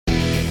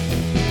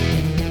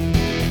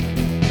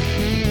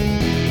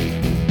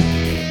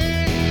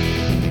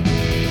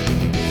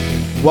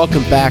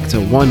Welcome back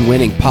to One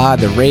Winning Pod.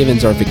 The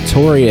Ravens are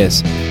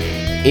victorious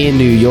in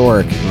New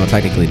York, well,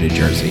 technically New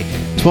Jersey,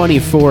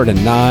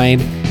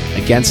 24-9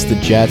 against the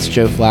Jets.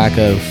 Joe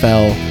Flacco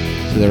fell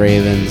to the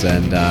Ravens,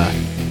 and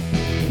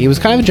he was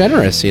kind of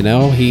generous, you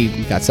know.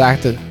 He got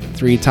sacked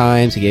 3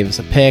 times. He gave us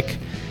a pick.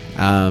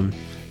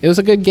 It was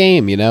a good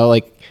game, you know,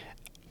 like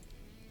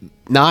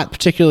not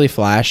particularly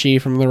flashy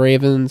from the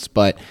Ravens,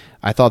 but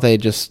I thought they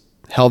just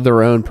held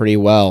their own pretty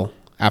well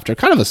after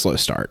kind of a slow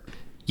start.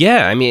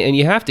 Yeah, I mean, and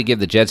you have to give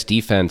the Jets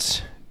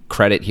defense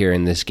credit here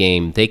in this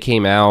game. They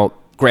came out,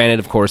 granted,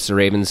 of course, the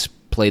Ravens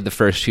played the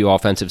first few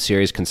offensive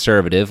series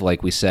conservative.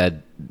 Like we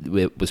said,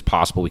 it was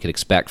possible we could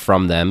expect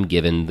from them,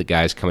 given the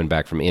guys coming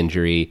back from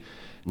injury,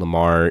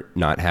 Lamar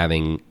not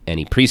having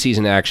any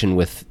preseason action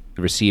with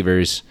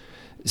receivers.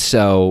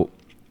 So,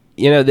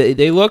 you know,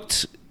 they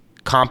looked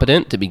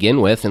competent to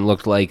begin with and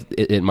looked like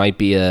it might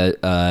be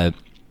a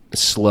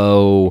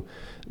slow,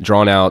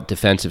 drawn-out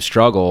defensive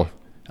struggle.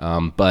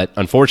 But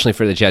unfortunately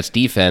for the Jets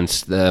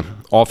defense, the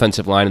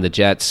offensive line of the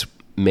Jets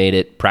made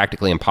it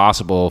practically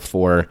impossible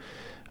for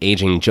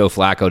aging Joe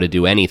Flacco to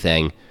do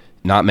anything.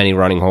 Not many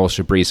running holes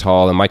for Breece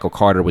Hall, and Michael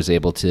Carter was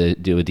able to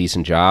do a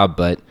decent job.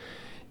 But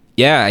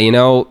yeah, you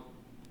know,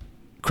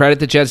 credit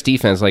the Jets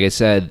defense. Like I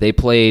said, they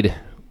played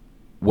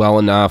well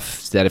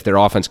enough that if their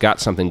offense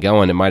got something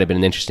going, it might have been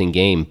an interesting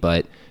game.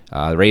 But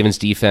the Ravens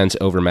defense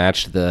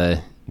overmatched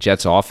the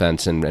Jets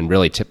offense and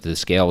really tipped the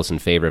scales in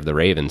favor of the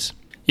Ravens.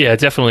 Yeah, I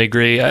definitely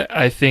agree.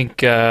 I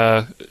think you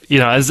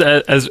know,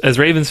 as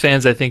Ravens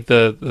fans, I think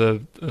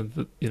the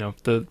you know,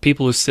 the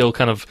people who still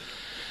kind of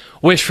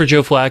wish for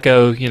Joe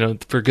Flacco, you know,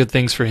 for good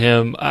things for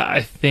him,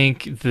 I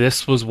think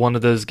this was one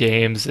of those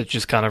games that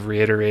just kind of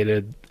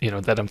reiterated, you know,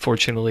 that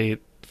unfortunately,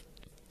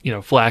 you know,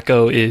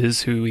 Flacco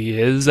is who he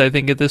is. I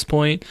think at this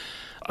point,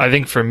 I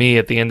think for me,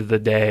 at the end of the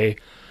day,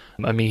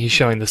 I mean, he's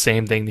showing the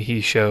same thing that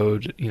he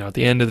showed, you know, at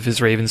the end of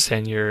his Ravens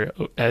tenure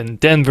in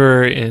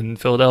Denver, in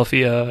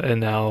Philadelphia, and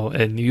now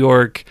in New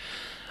York.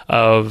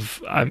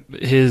 Of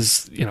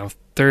his, you know,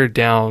 third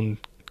down,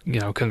 you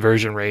know,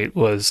 conversion rate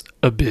was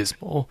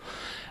abysmal,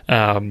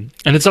 and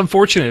it's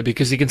unfortunate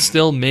because he can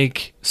still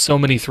make so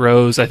many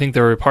throws. I think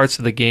there were parts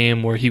of the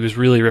game where he was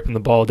really ripping the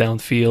ball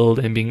downfield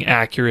and being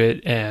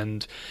accurate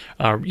and,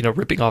 you know,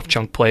 ripping off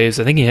chunk plays.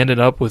 I think he ended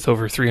up with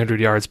over 300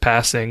 yards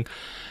passing.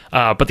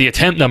 But the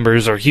attempt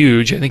numbers are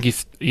huge. I think he,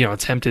 you know,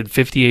 attempted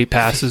 58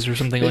 passes or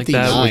something like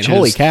that. Which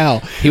Holy cow!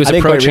 He was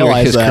approaching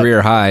his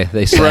career high.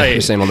 They said, right.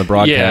 Were saying on the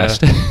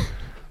broadcast. Yeah.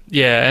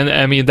 Yeah, and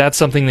I mean that's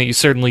something that you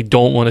certainly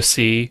don't want to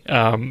see.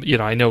 You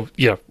know, I know,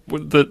 you know,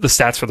 the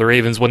stats for the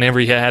Ravens. Whenever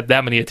he had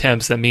that many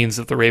attempts, that means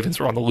that the Ravens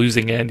were on the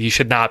losing end. He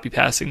should not be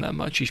passing that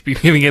much. He should be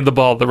giving in the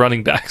ball to the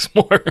running backs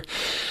more.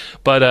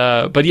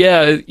 But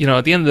yeah, you know,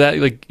 at the end of that,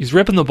 like he's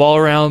ripping the ball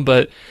around,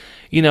 but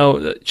you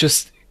know,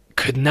 just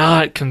could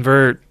not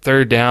convert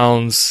third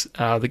downs.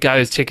 The guy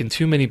is taking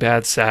too many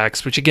bad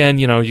sacks, which again,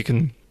 you know, you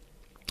can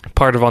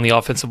part of on the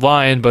offensive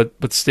line, but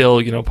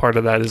still, you know, part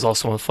of that is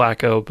also on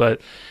Flacco.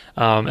 But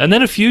and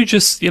then a few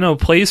just, you know,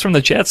 plays from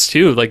the Jets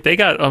too. Like they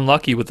got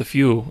unlucky with a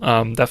few.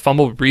 That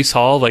fumble with Breece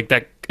Hall, like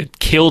that, it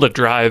killed a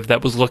drive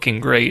that was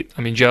looking great.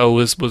 I mean, Joe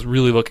was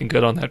really looking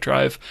good on that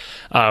drive.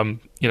 You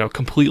know,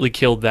 completely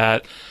killed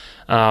that.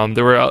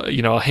 There were,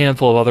 you know, a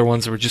handful of other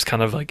ones that were just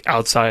kind of like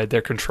outside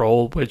their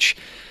control, which,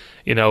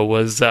 you know,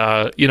 was,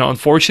 you know,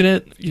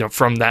 unfortunate, you know,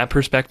 from that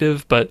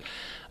perspective. But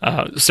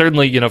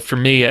certainly, you know, for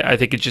me, I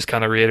think it just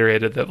kind of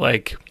reiterated that,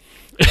 like,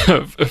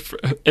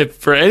 if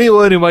for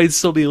anyone who might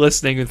still be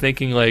listening and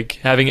thinking, like,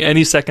 having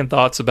any second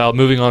thoughts about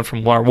moving on from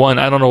Lamar, one,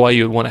 I don't know why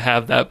you would want to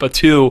have that. But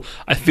two,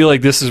 I feel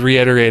like this is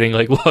reiterating,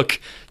 like,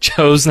 look,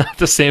 Joe's not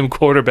the same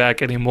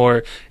quarterback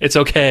anymore. It's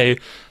okay.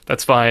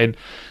 That's fine.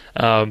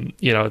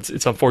 You know,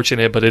 it's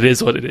unfortunate, but it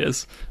is what it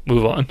is.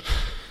 Move on.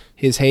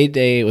 His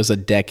heyday was a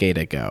decade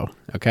ago,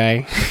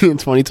 okay?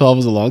 2012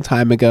 was a long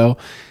time ago.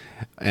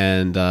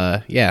 And,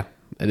 yeah,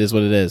 it is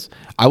what it is.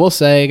 I will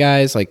say,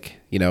 guys, like,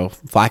 you know,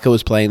 Flacco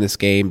was playing this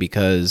game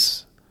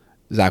because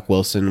Zach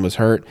Wilson was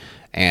hurt.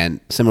 And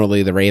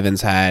similarly, the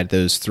Ravens had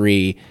those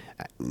 3,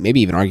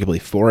 maybe even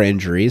arguably 4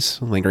 injuries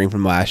lingering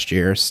from last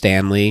year.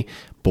 Stanley,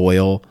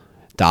 Boyle,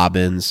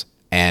 Dobbins,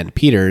 and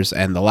Peters.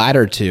 And the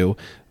latter 2,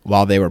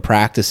 while they were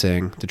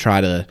practicing to try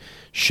to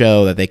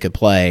show that they could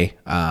play,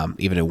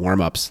 even in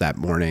warm-ups that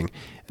morning,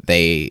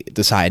 they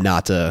decided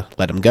not to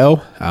let him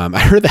go. I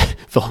heard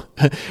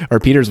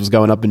that Peters was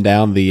going up and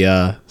down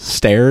the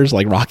stairs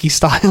like Rocky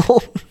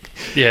style.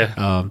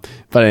 Yeah.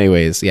 But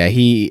anyways, yeah,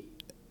 he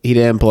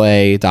didn't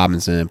play.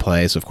 Dobbins didn't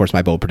play. So of course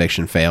my bold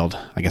prediction failed.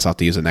 I guess I'll have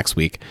to use it next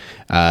week,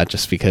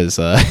 just because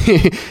I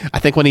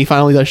think when he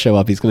finally does show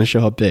up, he's going to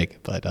show up big.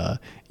 But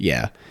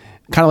yeah.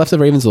 Kind of left the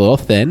Ravens a little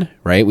thin,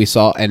 right? We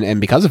saw,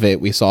 and because of it,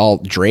 we saw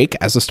Drake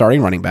as the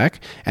starting running back,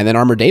 and then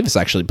Armour Davis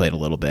actually played a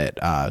little bit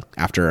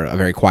after a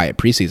very quiet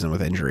preseason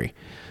with injury.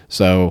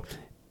 So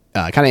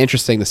kind of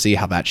interesting to see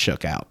how that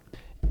shook out.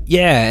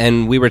 Yeah,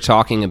 and we were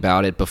talking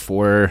about it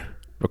before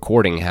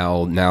recording,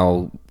 how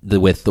now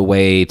with the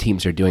way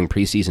teams are doing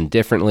preseason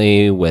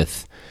differently,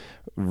 with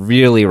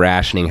really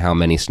rationing how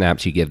many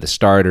snaps you give the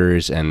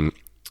starters, and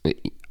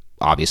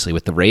obviously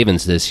with the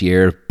Ravens this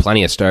year,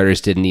 plenty of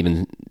starters didn't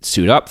even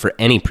suit up for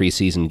any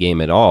preseason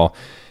game at all.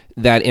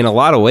 That in a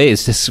lot of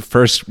ways, this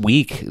first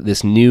week,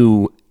 this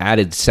new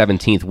added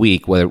 17th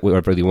week, whether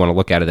you want to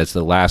look at it as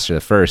the last or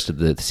the first of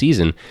the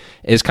season,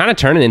 is kind of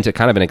turning into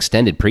kind of an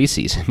extended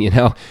preseason.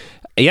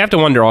 You have to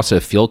wonder also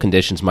if field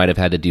conditions might have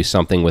had to do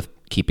something with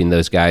keeping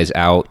those guys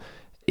out.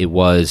 It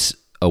was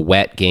a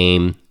wet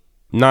game,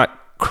 not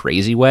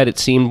crazy wet, it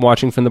seemed,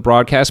 watching from the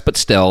broadcast, but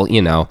still,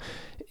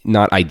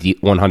 not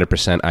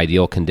 100%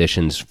 ideal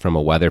conditions from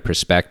a weather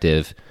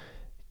perspective.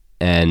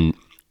 And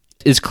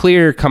it's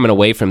clear coming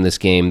away from this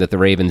game that the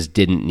Ravens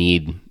didn't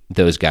need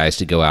those guys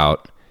to go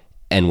out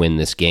and win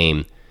this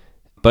game.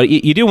 But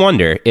you do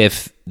wonder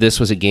if this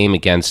was a game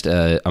against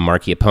a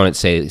marquee opponent,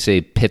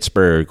 say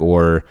Pittsburgh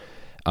or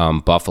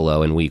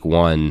Buffalo in week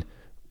 1,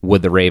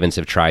 would the Ravens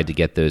have tried to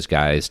get those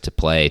guys to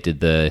play?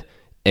 Did the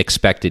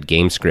expected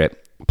game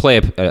script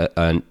play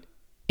an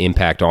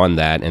impact on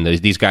that? And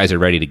these guys are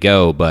ready to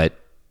go, but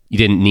you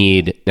didn't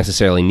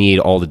necessarily need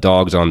all the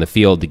dogs on the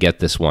field to get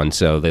this one,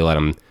 so they let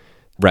them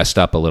rest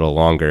up a little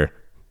longer.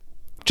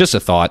 Just a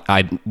thought.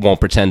 I won't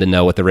pretend to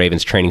know what the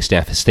Ravens training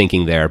staff is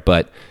thinking there,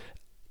 but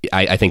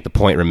I think the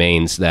point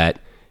remains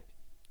that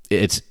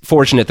it's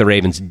fortunate the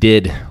Ravens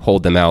did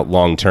hold them out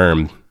long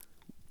term,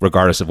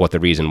 regardless of what the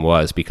reason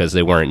was, because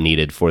they weren't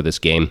needed for this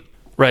game.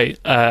 Right.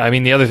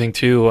 The other thing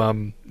too,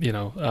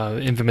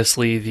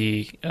 infamously,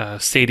 the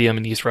stadium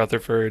in East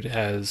Rutherford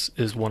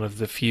is one of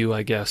the few,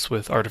 I guess,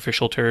 with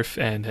artificial turf,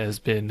 and has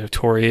been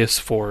notorious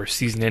for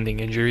season-ending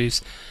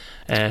injuries.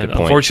 And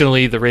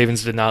unfortunately, the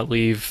Ravens did not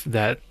leave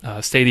that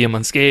stadium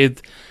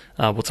unscathed.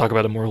 We'll talk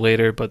about it more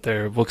later, but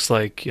there looks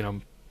like,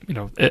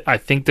 I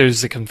think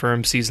there's a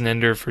confirmed season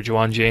ender for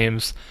Juwan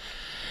James,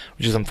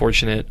 which is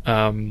unfortunate.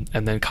 And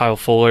then Kyle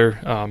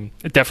Fuller,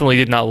 it definitely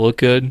did not look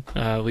good,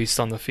 at least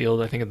on the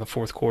field. I think in the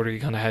fourth quarter he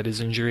kind of had his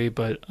injury,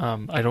 but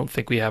I don't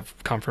think we have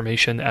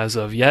confirmation as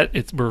of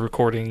yet. We're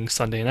recording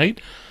Sunday night,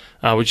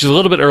 which is a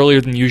little bit earlier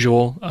than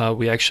usual.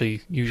 We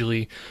actually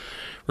usually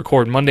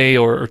record Monday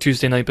or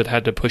Tuesday night, but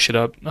had to push it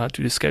up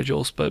due to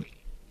schedules. But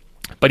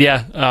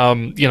yeah,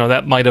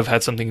 that might have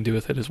had something to do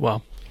with it as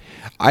well.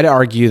 I'd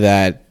argue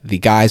that the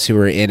guys who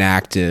are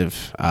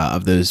inactive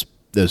of those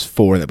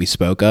 4 that we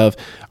spoke of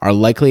are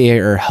likely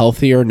or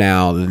healthier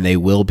now than they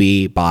will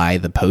be by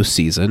the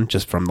postseason,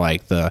 just from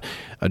like the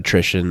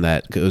attrition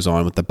that goes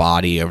on with the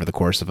body over the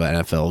course of an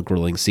NFL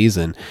grueling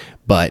season.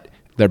 But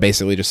they're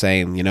basically just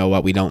saying, you know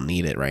what, we don't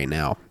need it right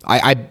now.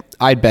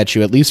 I'd bet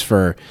you, at least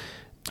for,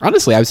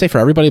 honestly, I would say for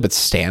everybody but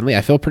Stanley,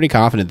 I feel pretty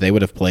confident they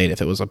would have played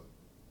if it was a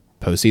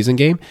postseason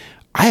game.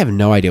 I have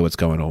no idea what's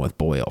going on with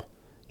Boyle.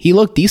 He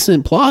looked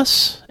decent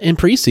plus in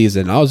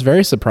preseason. I was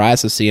very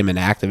surprised to see him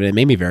inactive, and it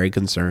made me very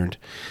concerned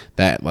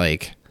that,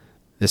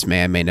 this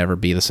man may never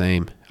be the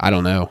same. I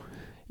don't know.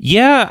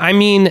 Yeah,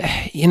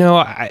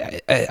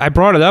 I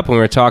brought it up when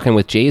we were talking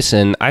with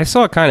Jason. I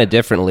saw it kind of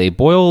differently.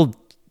 Boyle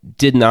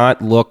did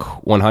not look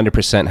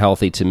 100%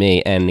 healthy to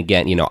me. And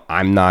again,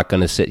 I'm not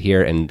going to sit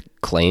here and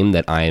claim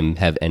that I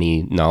have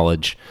any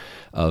knowledge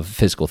of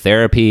physical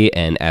therapy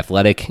and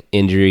athletic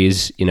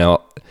injuries,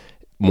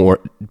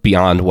 more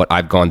beyond what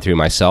I've gone through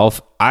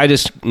myself. I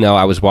just know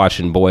I was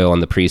watching Boyle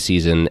in the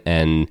preseason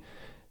and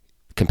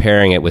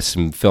comparing it with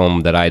some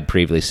film that I'd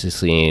previously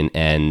seen,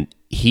 and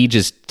he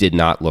just did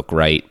not look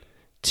right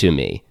to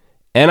me.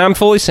 And I'm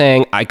fully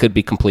saying I could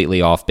be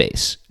completely off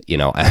base.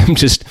 I'm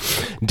just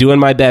doing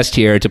my best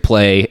here to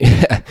play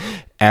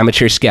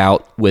amateur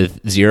scout with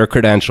zero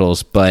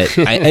credentials, but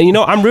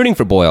I'm rooting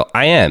for Boyle.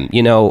 I am.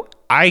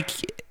 I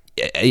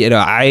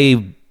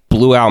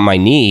blew out my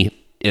knee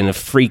in a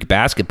freak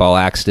basketball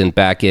accident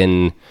back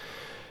in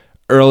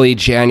early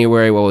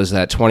January. What was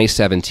that?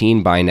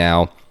 2017 by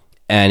now.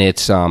 And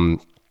it's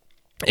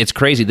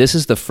crazy. This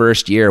is the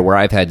first year where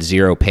I've had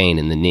zero pain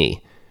in the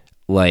knee.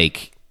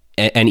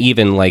 And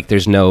even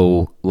there's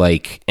no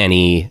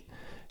any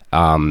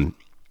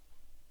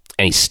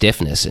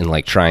stiffness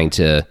in trying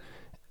to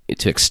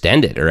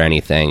extend it or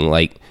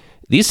anything.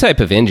 These type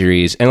of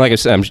injuries, and like I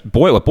said,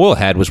 what Boyle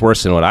had was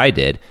worse than what I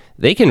did.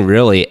 They can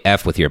really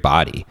F with your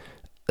body.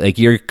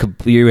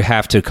 You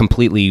have to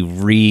completely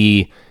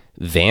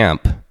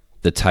revamp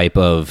the type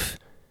of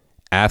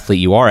athlete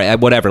you are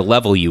at whatever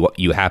level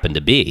you happen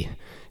to be.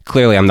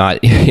 Clearly, I'm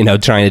not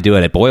trying to do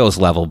it at Boyle's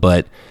level,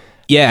 but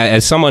yeah,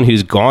 as someone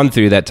who's gone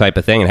through that type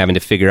of thing and having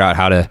to figure out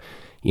how to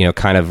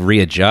kind of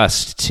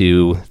readjust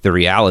to the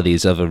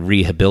realities of a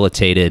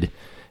rehabilitated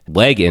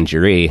leg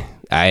injury,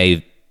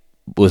 I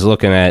was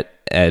looking at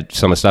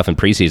some of the stuff in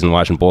preseason,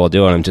 watching Boyle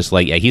do it. I'm just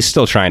like, yeah, he's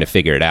still trying to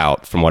figure it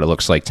out from what it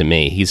looks like to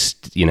me. He's,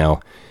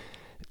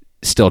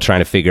 still trying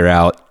to figure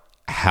out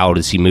how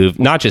does he move,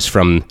 not just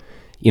from,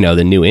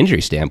 the new injury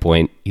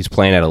standpoint. He's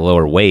playing at a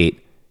lower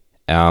weight.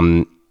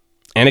 And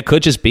it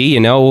could just be,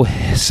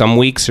 some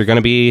weeks are going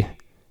to be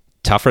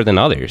tougher than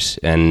others.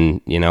 And,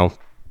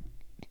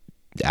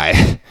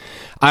 I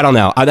don't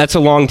know. That's a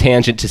long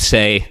tangent to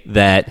say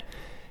that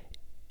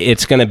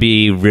it's going to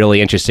be really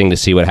interesting to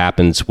see what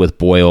happens with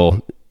Boyle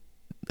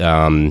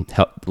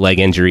Leg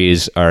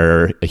injuries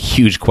are a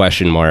huge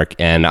question mark,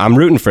 and I'm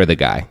rooting for the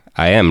guy.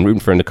 I am rooting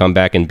for him to come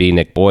back and be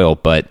Nick Boyle,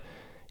 but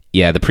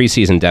yeah, the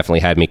preseason definitely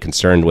had me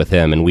concerned with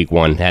him, and week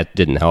one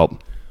didn't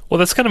help. Well,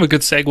 that's kind of a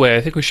good segue.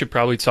 I think we should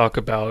probably talk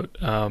about,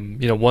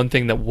 one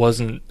thing that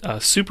wasn't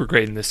super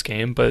great in this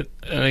game, but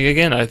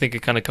again, I think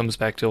it kind of comes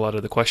back to a lot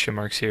of the question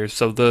marks here.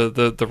 So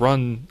the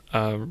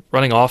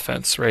running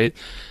offense, right?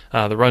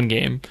 The run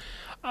game.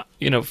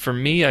 For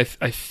me, I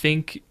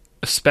think,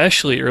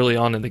 especially early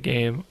on in the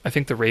game, I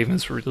think the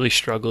Ravens were really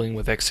struggling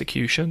with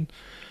execution.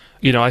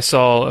 I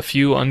saw a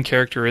few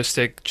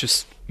uncharacteristic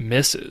just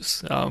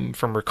misses from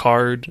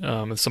Ricard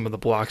and some of the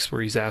blocks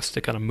where he's asked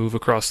to kind of move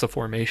across the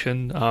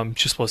formation.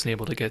 Just wasn't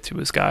able to get to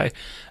his guy.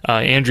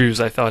 Andrews,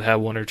 I thought, had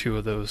one or two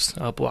of those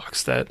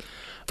blocks that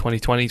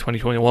 2020,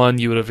 2021,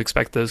 you would have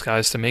expected those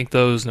guys to make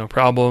those, no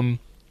problem.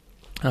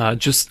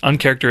 Just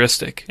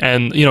uncharacteristic.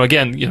 And,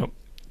 again,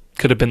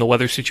 could have been the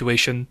weather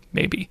situation,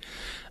 maybe.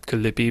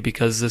 Could it be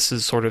because this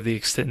is sort of the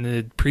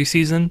extended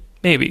preseason?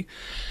 Maybe.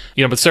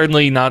 But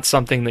certainly not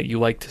something that you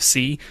like to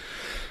see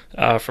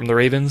from the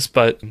Ravens.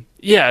 But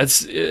yeah,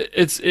 it's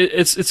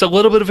a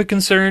little bit of a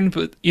concern.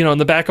 But in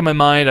the back of my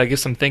mind, I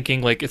guess I'm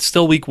thinking like it's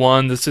still week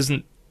one. This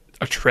isn't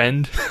a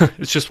trend.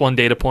 It's just one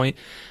data point.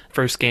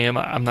 First game.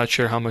 I'm not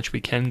sure how much we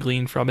can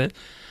glean from it.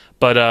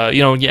 But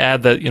you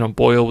add that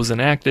Boyle was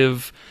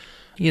inactive.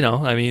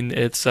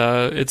 It's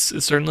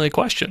certainly a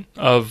question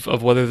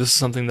of whether this is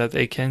something that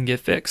they can get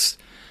fixed.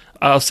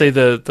 I'll say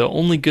the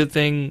only good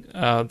thing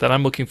that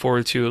I'm looking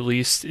forward to, at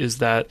least, is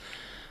that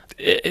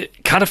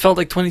it kind of felt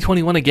like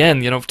 2021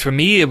 again. To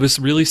me, it was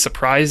really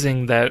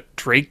surprising that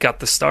Drake got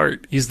the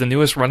start. He's the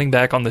newest running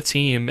back on the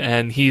team,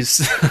 and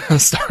he's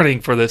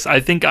starting for this. I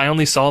think I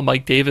only saw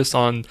Mike Davis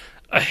on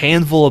a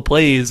handful of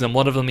plays, and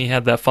one of them he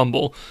had that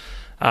fumble,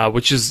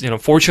 which is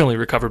fortunately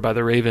recovered by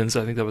the Ravens.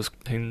 I think that was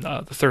in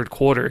the third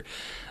quarter.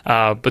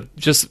 But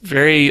just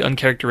very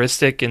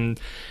uncharacteristic and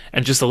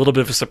just a little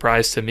bit of a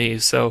surprise to me.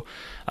 So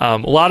a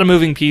lot of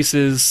moving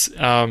pieces.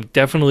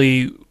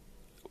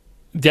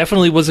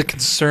 Definitely was a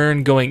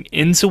concern going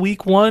into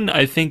week one.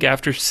 I think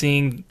after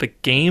seeing the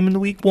game in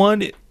week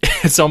one,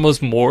 it's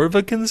almost more of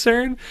a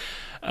concern.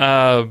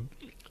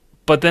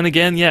 But then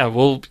again, yeah,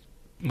 we'll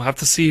have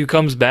to see who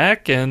comes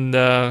back, and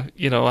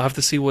we'll have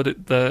to see what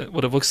it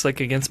looks like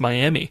against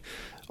Miami.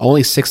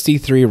 Only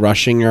 63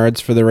 rushing yards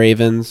for the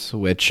Ravens,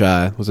 which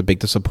was a big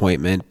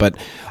disappointment. But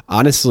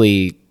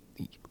honestly,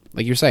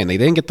 like you're saying, they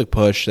didn't get the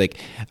push. Like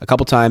a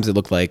couple times, it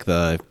looked like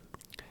the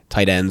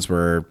tight ends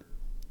were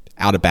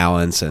out of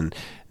balance and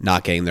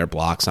not getting their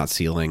blocks, not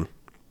sealing.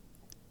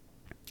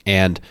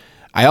 And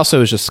I also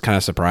was just kind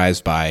of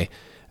surprised by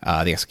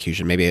the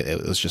execution. Maybe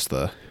it was just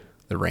the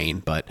rain,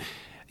 but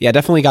yeah,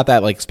 definitely got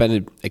that like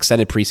extended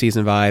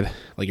preseason vibe,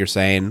 like you're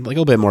saying, like a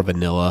little bit more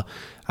vanilla.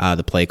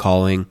 The play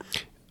calling.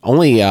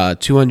 Only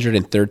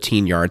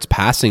 213 yards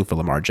passing for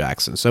Lamar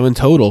Jackson. So in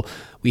total,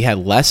 we had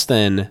less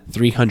than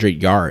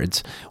 300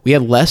 yards. We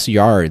had less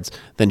yards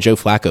than Joe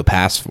Flacco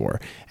passed for.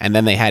 And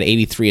then they had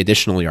 83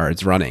 additional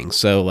yards running.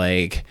 So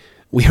like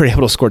we were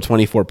able to score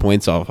 24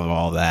 points off of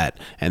all that.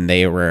 And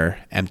they were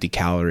empty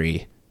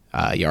calorie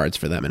yards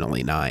for them and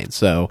only 9.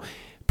 So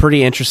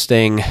pretty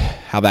interesting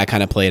how that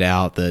kind of played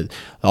out. The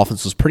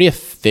offense was pretty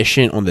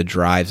efficient on the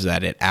drives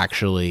that it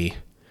actually,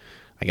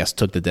 I guess,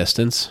 took the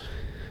distance.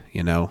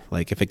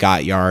 Like if it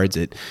got yards,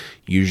 it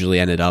usually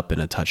ended up in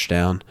a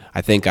touchdown.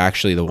 I think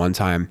actually the one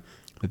time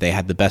that they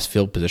had the best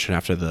field position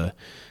after it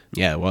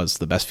was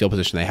the best field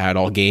position they had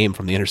all game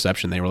from the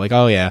interception. They were like,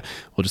 oh yeah,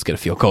 we'll just get a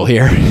field goal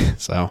here.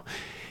 So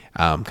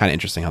kind of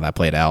interesting how that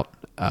played out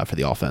for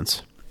the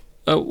offense.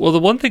 Well, the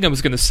one thing I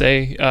was going to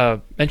say,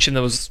 mention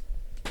that was,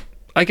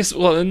 I guess,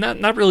 well,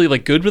 not really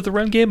like good with the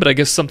run game, but I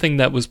guess something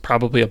that was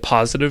probably a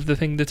positive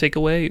thing to take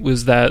away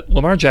was that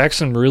Lamar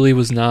Jackson really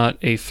was not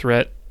a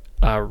threat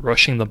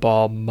rushing the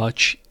ball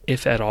much,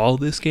 if at all,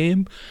 this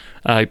game.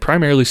 He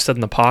primarily stood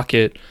in the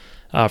pocket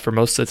for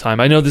most of the time.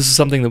 I know this is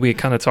something that we had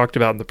kind of talked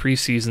about in the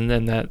preseason,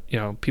 and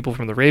that people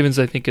from the Ravens,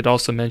 I think, had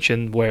also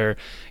mentioned where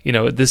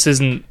this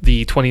isn't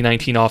the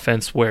 2019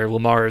 offense where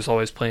Lamar is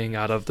always playing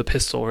out of the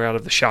pistol or out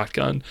of the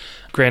shotgun.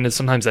 Granted,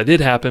 sometimes that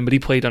did happen, but he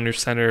played under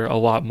center a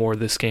lot more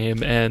this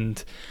game,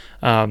 and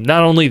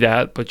not only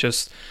that, but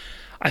just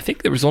I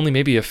think there was only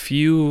maybe a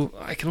few,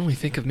 I can only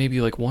think of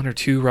maybe like 1 or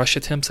 2 rush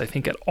attempts, I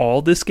think, at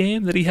all this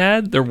game that he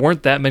had. There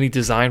weren't that many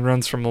design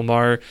runs from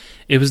Lamar.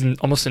 It was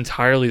almost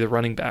entirely the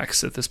running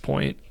backs at this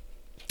point.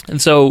 And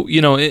so,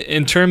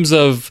 in terms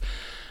of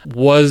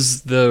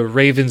was the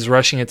Ravens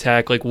rushing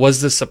attack, like,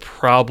 was this a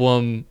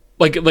problem?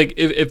 Like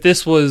if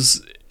this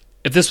was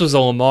a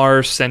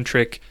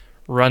Lamar-centric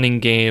running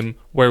game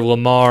where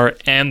Lamar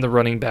and the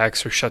running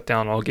backs are shut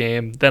down all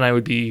game, then I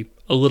would be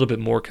a little bit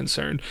more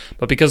concerned.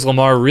 But because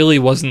Lamar really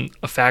wasn't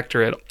a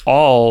factor at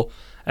all,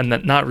 and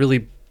that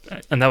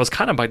was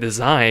kind of by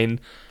design,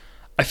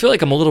 I feel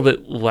like I'm a little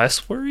bit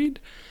less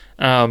worried,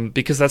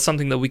 because that's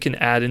something that we can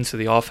add into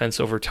the offense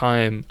over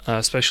time,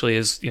 especially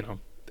as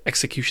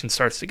execution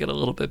starts to get a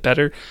little bit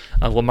better.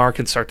 Lamar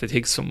can start to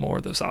take some more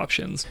of those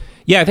options.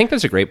 Yeah, I think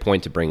that's a great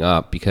point to bring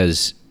up,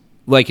 because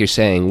like you're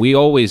saying, we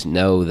always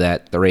know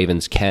that the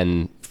Ravens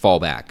can fall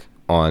back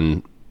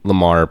on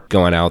Lamar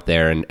going out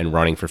there and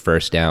running for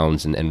first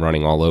downs and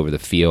running all over the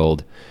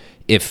field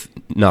if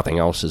nothing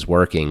else is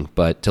working.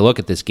 But to look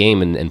at this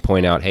game and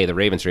point out, hey, the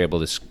Ravens are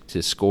able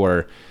to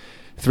score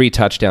 3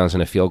 touchdowns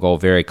and a field goal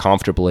very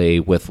comfortably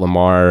with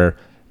Lamar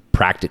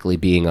practically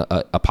being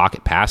a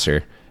pocket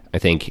passer, I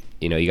think,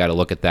 you got to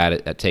look at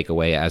that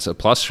takeaway as a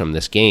plus from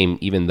this game,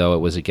 even though it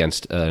was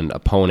against an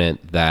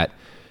opponent that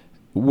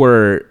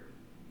we're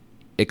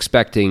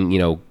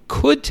expecting,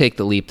 could take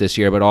the leap this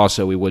year, but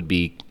also we would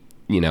be,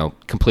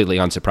 completely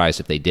unsurprised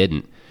if they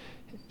didn't.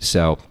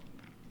 So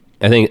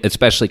I think,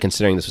 especially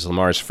considering this was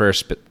Lamar's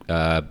first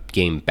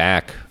game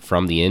back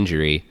from the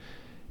injury,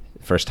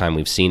 first time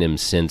we've seen him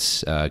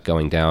since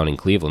going down in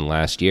Cleveland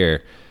last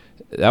year,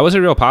 that was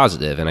a real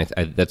positive, and I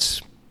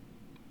that's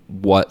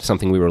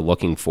something we were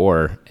looking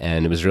for,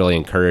 and it was really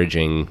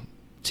encouraging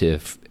to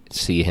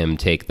see him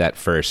take that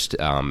first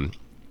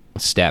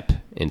step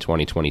in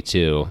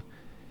 2022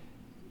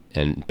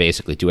 and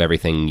basically do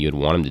everything you'd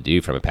want him to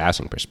do from a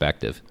passing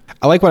perspective.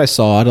 I like what I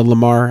saw out of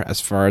Lamar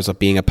as far as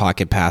being a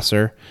pocket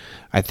passer.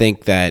 I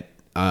think that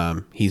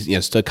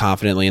he's stood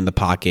confidently in the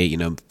pocket,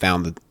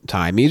 found the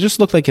time. He just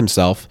looked like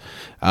himself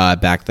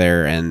back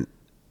there, and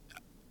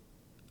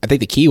I think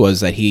the key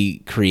was that he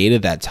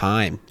created that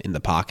time in the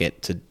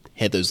pocket to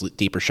hit those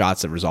deeper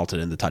shots that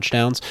resulted in the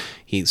touchdowns.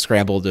 He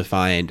scrambled to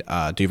find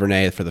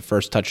Duvernay for the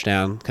first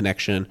touchdown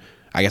connection.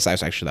 I guess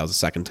that was the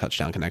second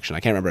touchdown connection.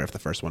 I can't remember if the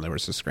first one there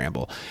was a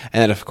scramble.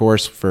 And then, of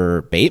course,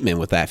 for Bateman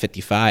with that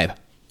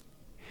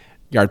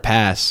 55-yard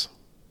pass,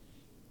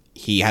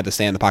 he had to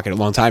stay in the pocket a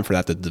long time for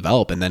that to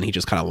develop, and then he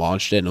just kind of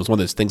launched it, and it was one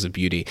of those things of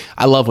beauty.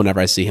 I love whenever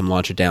I see him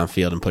launch it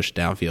downfield and push it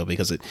downfield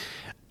because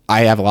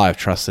I have a lot of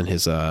trust in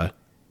his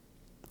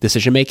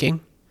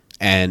decision-making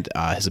and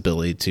his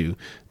ability to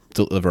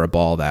deliver a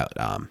ball that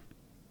our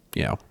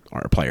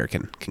player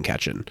can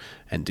catch and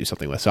do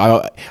something with.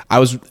 So I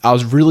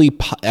was really,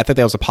 I think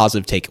that was a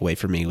positive takeaway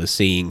for me, was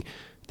seeing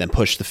them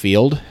push the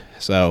field.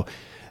 So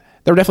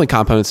there were definitely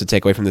components to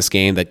take away from this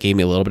game that gave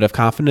me a little bit of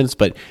confidence,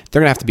 but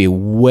they're going to have to be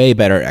way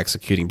better at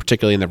executing,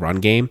 particularly in the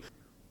run game,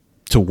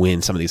 to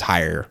win some of these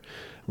higher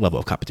level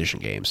of competition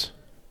games.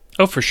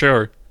 Oh, for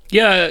sure.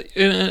 Yeah,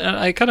 and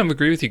I kind of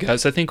agree with you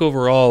guys. I think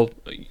overall,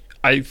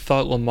 I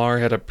thought Lamar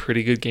had a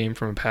pretty good game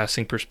from a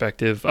passing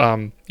perspective.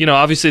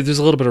 Obviously there's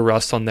a little bit of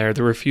rust on there.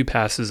 There were a few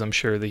passes I'm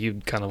sure that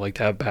he'd kind of like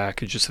to have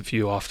back, just a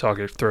few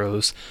off-target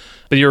throws.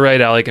 But you're right,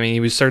 Alec. I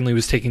mean, he certainly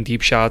was taking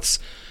deep shots.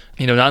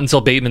 Not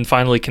until Bateman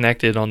finally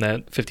connected on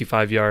that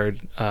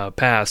 55-yard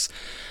pass.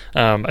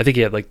 I think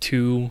he had like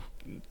two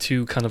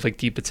kind of like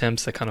deep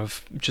attempts that kind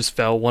of just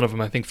fell. One of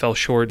them I think fell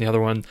short, and the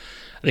other one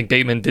I think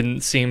Bateman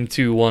didn't seem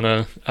to want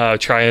to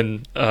try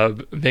and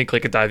make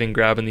like a diving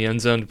grab in the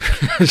end zone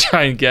to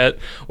try and get.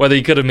 Whether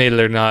he could have made it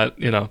or not,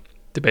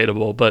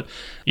 debatable. But,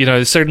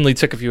 it certainly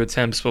took a few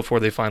attempts before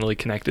they finally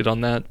connected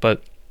on that.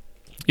 But,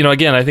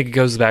 again, I think it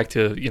goes back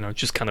to,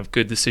 just kind of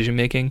good decision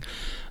making.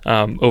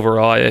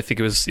 Overall, I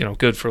think it was,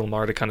 good for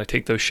Lamar to kind of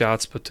take those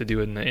shots, but to do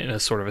it in a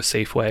sort of a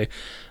safe way.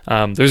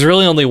 There's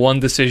really only one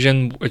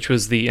decision, which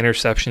was the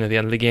interception at the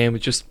end of the game.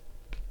 It's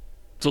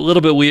a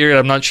little bit weird.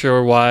 I'm not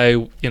sure why,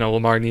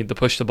 Lamar needed to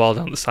push the ball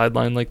down the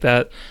sideline like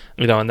that.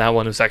 And that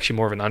one was actually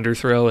more of an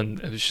underthrow, and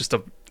it was just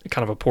a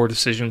kind of a poor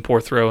decision,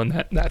 poor throw in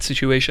that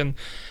situation.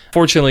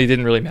 Fortunately, it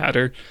didn't really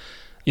matter.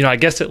 I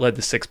guess it led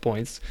to 6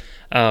 points,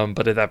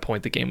 but at that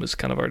point, the game was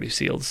kind of already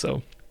sealed,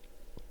 so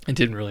it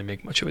didn't really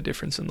make much of a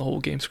difference in the whole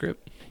game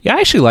script. Yeah,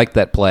 I actually liked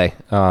that play.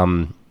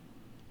 I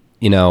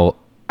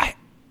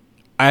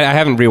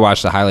haven't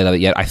rewatched the highlight of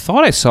it yet. I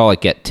thought I saw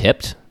it get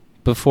tipped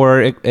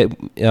before after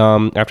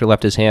it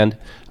left his hand.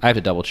 I have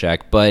to double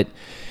check, but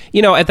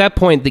at that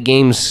point the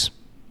game's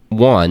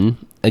won.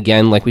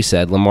 Again, like we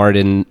said, Lamar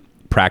didn't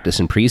practice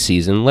in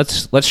preseason.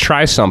 Let's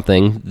try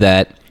something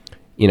that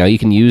you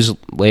can use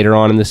later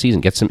on in the season.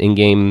 Get some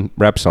in-game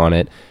reps on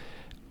it.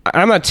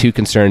 I'm not too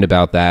concerned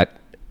about that,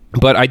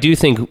 but I do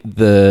think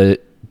the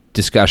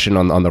discussion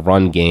on the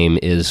run game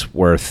is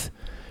worth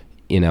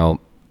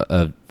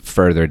a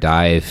further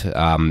dive.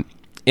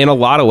 In a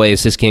lot of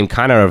ways, this game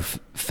kind of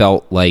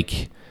felt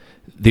like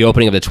the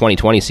opening of the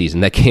 2020 season,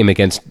 that game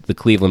against the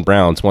Cleveland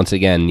Browns. Once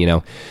again,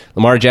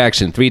 Lamar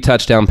Jackson, 3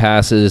 touchdown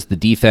passes, the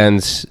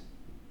defense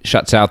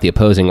shuts out the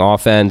opposing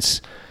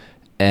offense,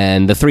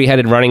 and the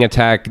 3-headed running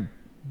attack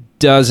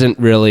doesn't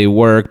really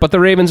work, but the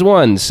Ravens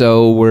won,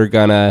 so we're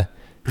gonna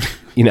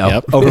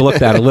overlook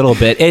that a little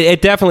bit.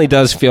 It definitely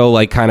does feel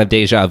like kind of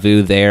deja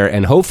vu there,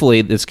 and hopefully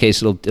in this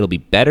case it'll be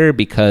better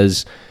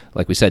because,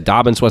 like we said,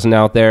 Dobbins wasn't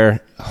out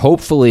there.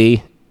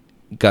 Hopefully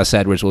Gus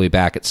Edwards will be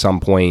back at some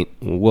point.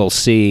 We'll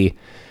see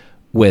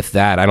with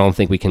that. I don't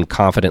think we can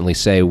confidently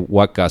say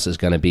what Gus is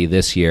going to be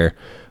this year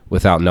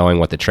without knowing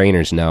what the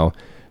trainers know.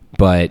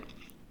 But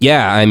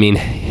yeah, I mean,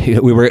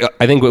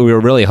 I think we were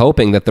really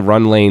hoping that the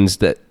run lanes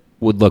that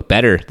would look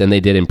better than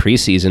they did in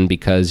preseason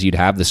because you'd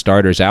have the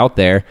starters out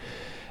there,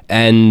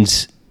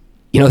 and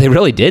they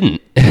really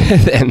didn't.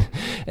 and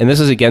this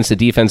was against a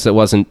defense that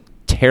wasn't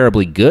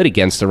terribly good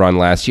against the run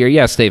last year.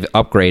 Yes, they've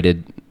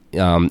upgraded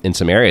in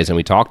some areas, and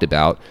we talked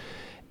about,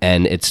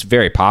 and it's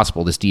very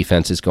possible this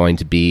defense is going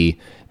to be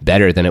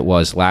better than it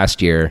was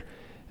last year.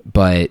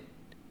 But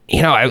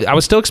I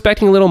was still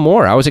expecting a little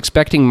more. I was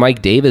expecting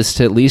Mike Davis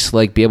to at least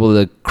be able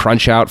to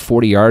crunch out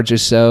 40 yards or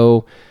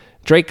so.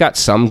 Drake got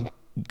some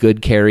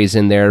good carries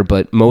in there,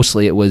 but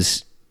mostly it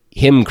was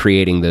him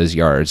creating those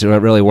yards. There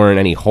really weren't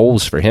any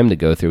holes for him to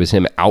go through. It was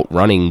him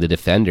outrunning the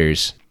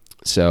defenders.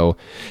 So,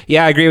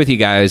 yeah, I agree with you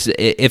guys.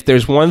 If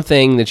there's one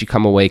thing that you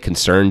come away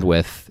concerned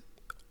with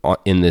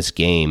in this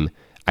game,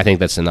 I think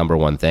that's the number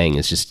one thing.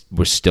 It's just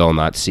we're still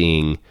not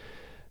seeing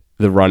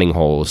the running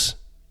holes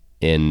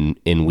in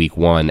week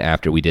one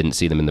after we didn't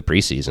see them in the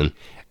preseason.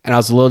 And I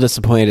was a little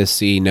disappointed to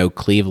see no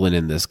Cleveland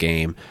in this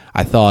game.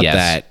 I thought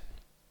that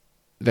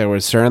there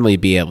would certainly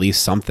be at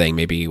least something,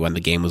 maybe when the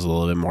game was a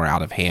little bit more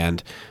out of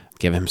hand,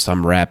 give him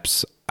some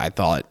reps. I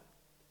thought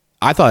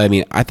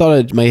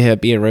it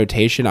might be a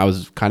rotation. I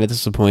was kind of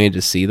disappointed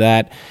to see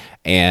that.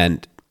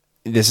 And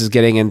this is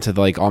getting into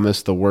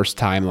almost the worst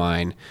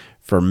timeline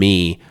for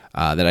me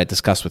that I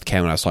discussed with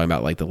Ken when I was talking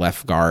about the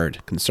left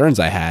guard concerns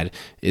I had,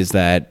 is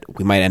that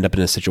we might end up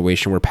in a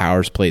situation where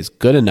Powers plays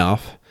good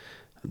enough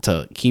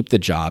to keep the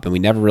job, and we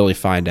never really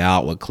find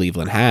out what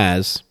Cleveland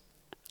has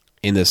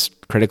in this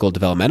critical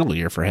developmental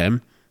year for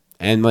him,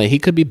 and he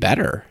could be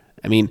better.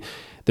 I mean,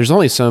 there's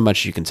only so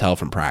much you can tell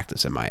from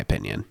practice, in my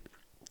opinion.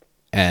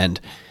 And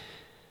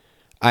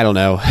I don't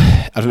know.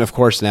 Of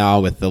course, now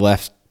with the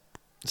left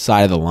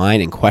side of the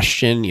line in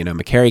question,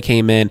 McCary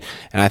came in,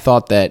 and I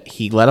thought that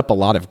he let up a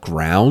lot of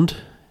ground.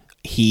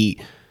 He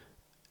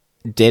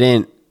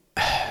didn't.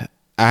 I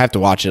have to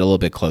watch it a little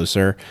bit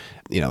closer.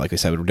 Like I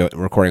said, we're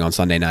recording on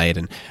Sunday night,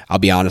 and I'll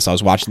be honest, I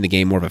was watching the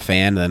game more of a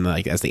fan than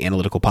as the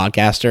analytical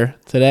podcaster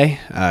today.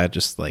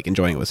 Just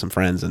enjoying it with some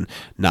friends and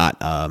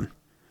not,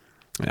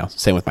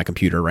 same with my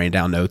computer, writing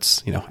down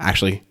notes.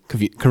 Actually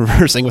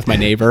conversing with my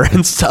neighbor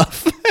and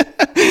stuff.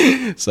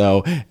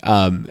 So,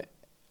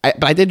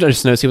 but I did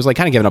just notice he was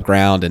kind of giving up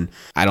ground, and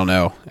I don't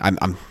know.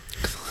 I'm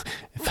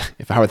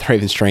if I were the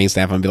Ravens training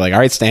staff, I'd be like, all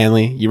right,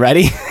 Stanley, you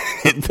ready?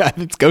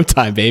 It's go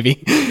time,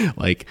 baby.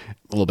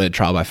 A little bit of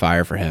trial by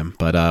fire for him,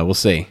 but we'll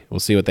see. We'll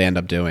see what they end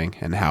up doing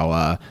and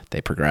how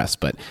they progress.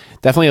 But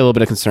definitely a little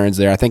bit of concerns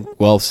there. I think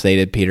well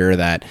stated, Peter,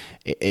 that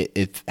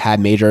it had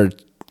major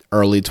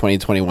early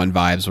 2021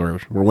 vibes where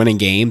we're winning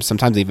games,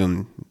 sometimes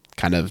even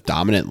kind of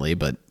dominantly,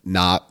 but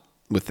not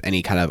with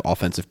any kind of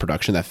offensive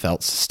production that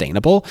felt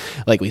sustainable.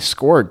 We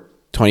scored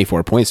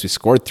 24 points. We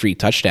scored 3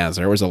 touchdowns.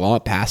 There was a long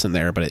pass in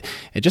there, but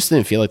it just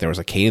didn't feel like there was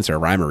a cadence or a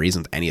rhyme or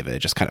reason to any of it. It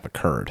just kind of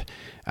occurred.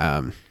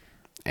 And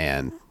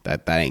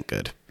that ain't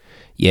good.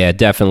 Yeah,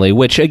 definitely.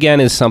 Which again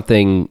is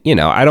something,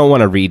 I don't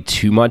want to read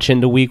too much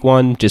into week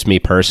one, just me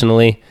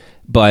personally,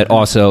 but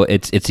also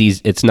it's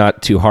easy, it's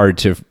not too hard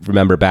to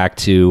remember back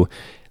to,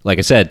 like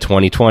I said,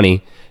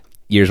 2020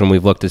 years when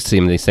we've looked at some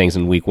of these things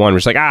in week one. We're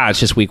just it's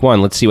just week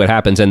one. Let's see what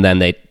happens. And then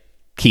they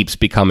keeps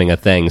becoming a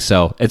thing.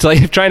 So it's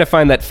trying to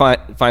find that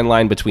fine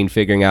line between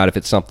figuring out if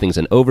it's something's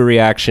an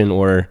overreaction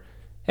or,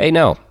 hey,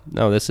 no,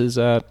 this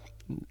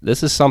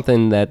is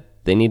something that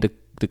they need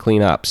to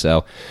clean up.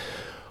 So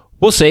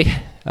we'll see.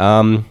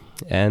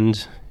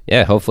 And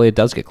yeah, hopefully it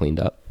does get cleaned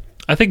up.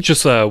 I think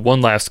just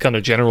one last kind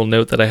of general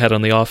note that I had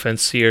on the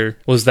offense here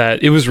was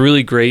that it was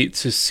really great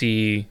to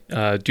see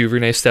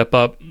Duvernay step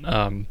up.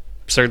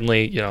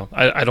 Certainly,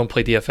 I don't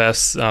play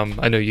DFS.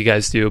 I know you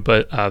guys do,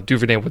 but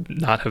Duvernay would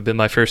not have been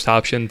my first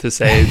option to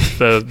say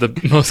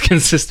the most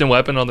consistent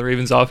weapon on the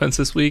Ravens offense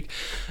this week.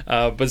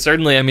 But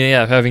certainly,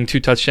 having 2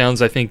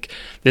 touchdowns, I think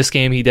this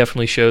game he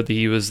definitely showed that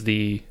he was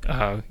the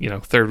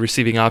third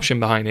receiving option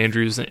behind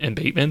Andrews and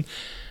Bateman.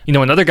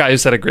 Another guy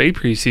who's had a great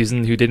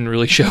preseason who didn't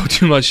really show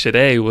too much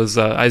today was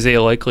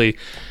Isaiah Likely.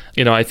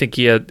 I think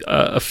he had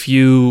a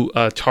few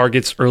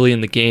targets early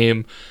in the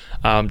game.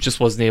 Just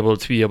wasn't able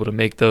to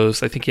make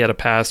those. I think he had a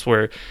pass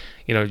where,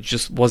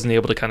 just wasn't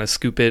able to kind of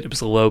scoop it. It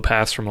was a low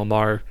pass from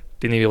Lamar.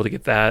 Didn't even be able to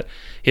get that.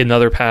 He had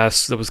another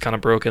pass that was kind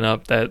of broken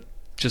up that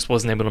just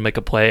wasn't able to make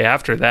a play.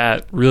 After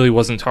that, really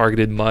wasn't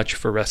targeted much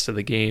for the rest of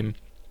the game.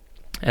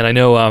 And I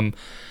know,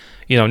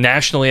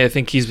 nationally, I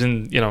think he's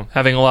been,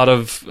 having a lot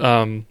of,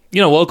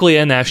 locally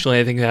and nationally,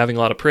 I think having a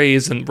lot of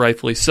praise, and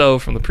rightfully so,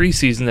 from the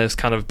preseason as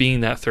kind of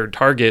being that third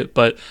target.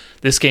 But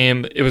this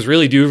game, it was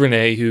really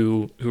Duvernay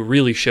who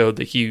really showed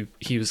that he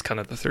was kind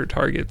of the third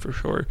target for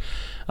sure.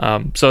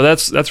 So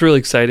that's really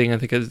exciting. I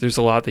think there's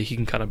a lot that he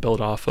can kind of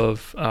build off of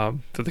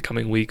for the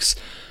coming weeks.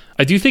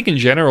 I do think in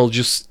general,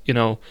 just,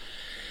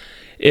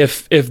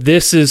 if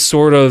this is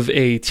sort of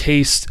a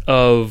taste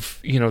of,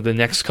 the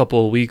next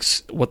couple of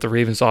weeks, what the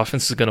Ravens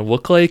offense is going to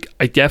look like,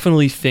 I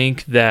definitely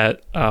think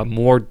that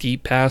more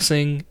deep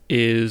passing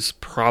is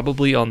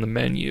probably on the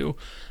menu.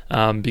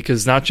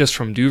 Because not just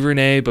from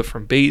Duvernay, but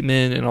from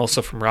Bateman and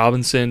also from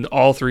Robinson,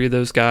 all 3 of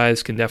those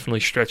guys can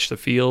definitely stretch the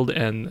field,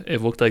 and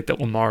it looked like that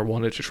Lamar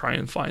wanted to try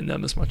and find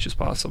them as much as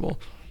possible.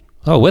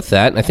 Oh, with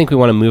that, I think we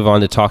want to move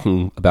on to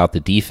talking about the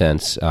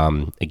defense.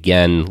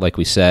 Again, like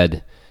we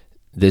said,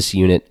 this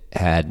unit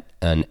had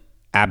an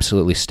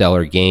absolutely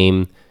stellar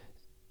game.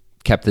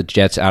 kept the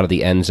Jets out of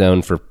the end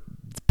zone for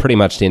pretty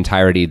much the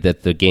entirety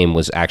that the game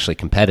was actually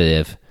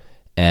competitive.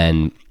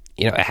 And,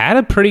 it had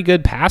a pretty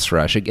good pass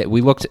rush. Again,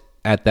 we looked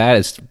at that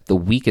as the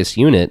weakest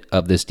unit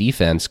of this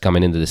defense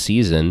coming into the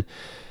season,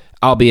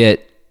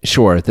 albeit,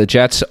 sure, the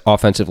Jets'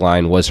 offensive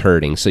line was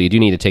hurting, so you do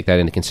need to take that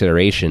into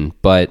consideration.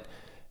 But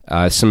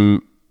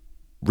some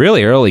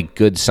really early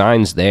good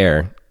signs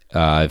there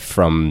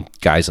from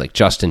guys like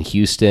Justin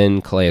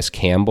Houston, Calais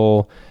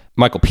Campbell.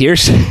 Michael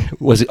Pierce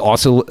was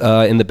also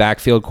in the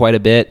backfield quite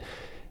a bit.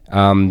 We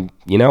want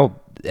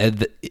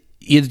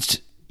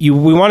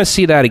to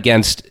see that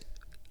against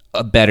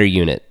a better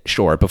unit,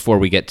 sure, before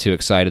we get too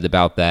excited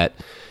about that.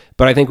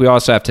 But I think we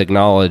also have to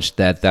acknowledge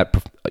that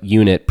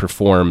unit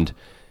performed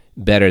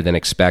better than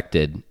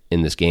expected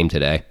in this game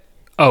today.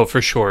 Oh, for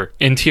sure.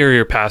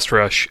 Interior pass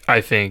rush,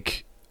 I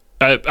think.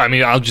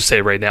 I'll just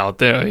say right now,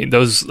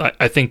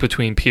 I think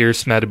between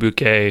Pierce,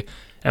 Madubuike,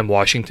 and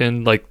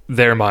Washington,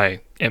 they're my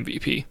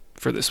MVP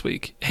for this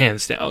week,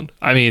 hands down.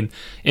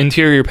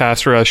 Interior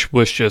pass rush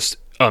was just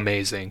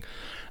amazing.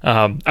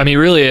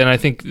 Really, and I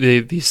think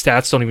these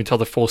stats don't even tell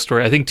the full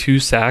story. I think 2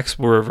 sacks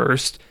were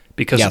reversed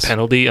because of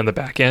penalty on the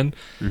back end.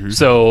 Mm-hmm.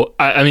 So,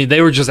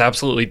 they were just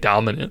absolutely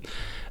dominant.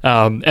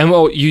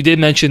 You did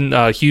mention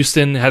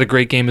Houston had a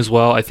great game as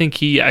well. I think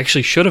he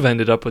actually should have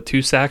ended up with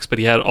 2 sacks, but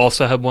he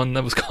also had one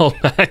that was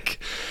called back,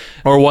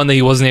 or one that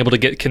he wasn't able to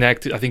get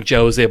connected. I think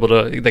Joe was able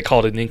to, they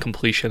called it an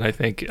incompletion, I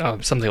think,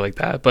 something like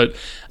that. But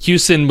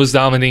Houston was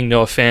dominating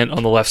Noah Fant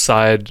on the left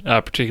side,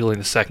 particularly in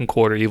the second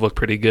quarter. He looked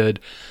pretty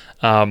good.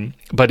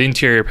 But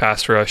interior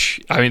pass rush,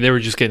 they were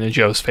just getting in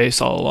Joe's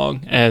face all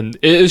along. And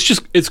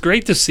it's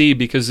great to see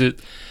because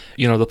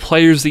the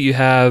players that you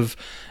have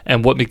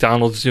and what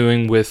McDonald's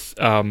doing with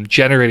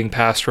generating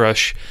pass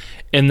rush,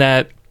 in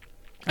that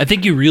I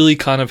think you really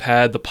kind of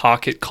had the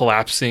pocket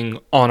collapsing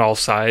on all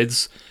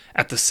sides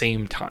at the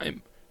same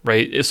time,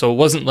 right? So it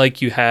wasn't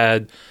like you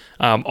had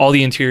all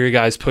the interior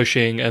guys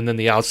pushing and then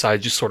the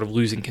outside just sort of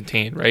losing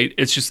contain, right?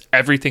 It's just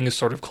everything is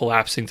sort of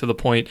collapsing to the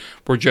point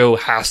where Joe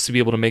has to be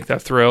able to make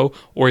that throw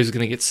or he's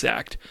going to get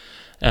sacked.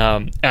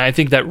 And I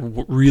think that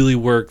really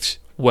worked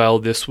well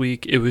this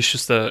week. It was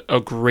just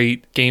a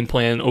great game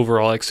plan,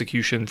 overall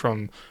execution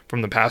from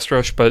the pass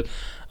rush. But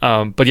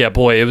yeah,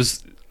 boy, it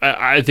was.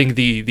 I think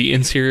the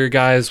interior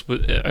guys,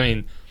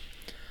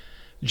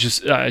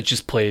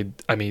 just played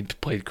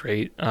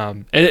great.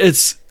 And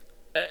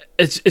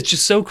it's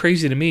just so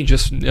crazy to me,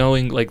 just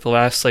knowing the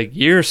last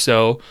year or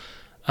so,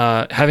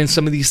 having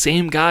some of these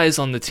same guys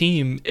on the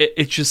team.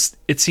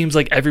 It seems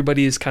like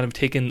everybody is kind of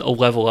taken a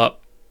level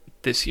up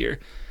this year.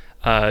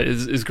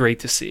 Is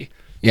great to see.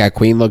 Yeah,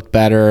 Queen looked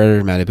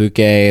better.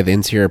 Madubuike, the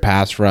interior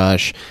pass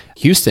rush.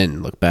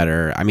 Houston looked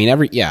better.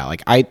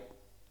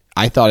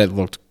 I thought it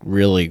looked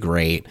really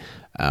great.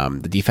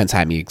 The defense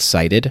had me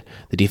excited.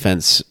 The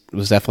defense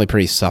was definitely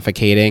pretty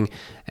suffocating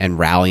and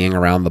rallying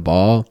around the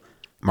ball.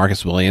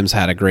 Marcus Williams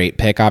had a great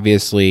pick,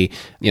 obviously.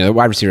 The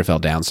wide receiver fell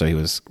down, so he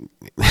was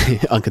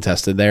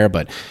uncontested there.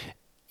 But,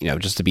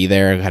 just to be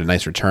there, had a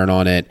nice return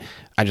on it.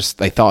 I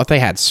thought they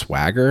had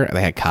swagger.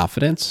 They had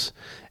confidence.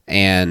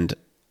 And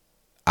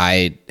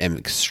I am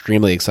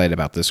extremely excited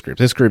about this group.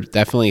 This group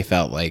definitely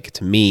felt like,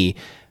 to me,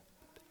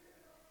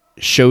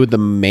 showed the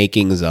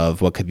makings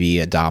of what could be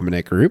a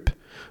dominant group.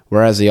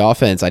 Whereas the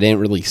offense, I didn't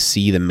really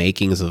see the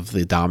makings of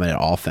the dominant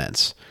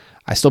offense.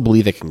 I still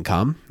believe it can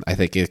come. I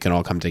think it can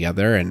all come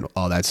together and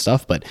all that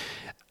stuff. But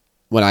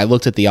when I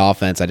looked at the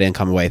offense, I didn't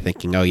come away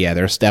thinking, oh yeah,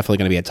 there's definitely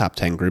going to be a top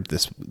 10 group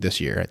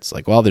this year. It's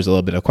like, well, there's a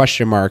little bit of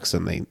question marks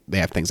and they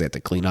have things they have to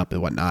clean up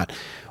and whatnot.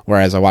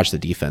 Whereas I watched the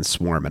defense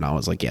swarm and I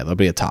was like, yeah, there'll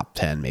be a top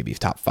 10, maybe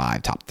top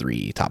 5, top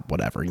 3, top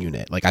whatever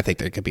unit. I think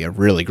there could be a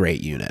really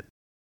great unit.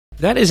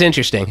 That is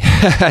interesting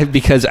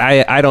because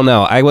I don't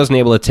know. I wasn't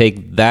able to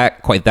take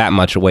quite that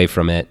much away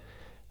from it.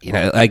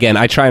 Again,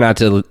 I try not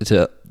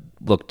to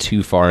look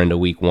too far into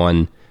week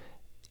one.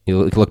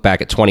 You look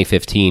back at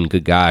 2015,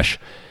 good gosh,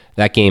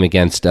 that game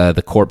against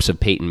the corpse of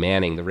Peyton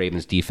Manning, the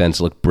Ravens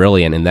defense looked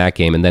brilliant in that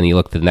game. And then you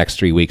look the next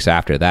 3 weeks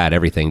after that,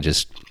 everything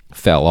just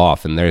fell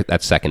off. And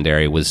that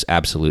secondary was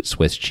absolute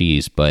Swiss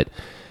cheese.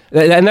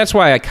 And that's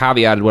why I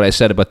caveated what I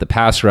said about the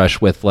pass rush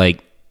with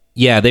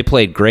yeah, they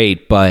played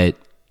great, but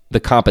the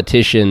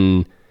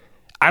competition,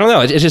 I don't know.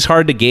 It's just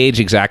hard to gauge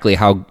exactly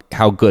how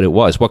good it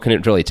was. What can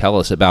it really tell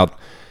us about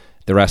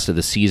the rest of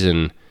the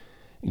season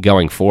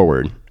going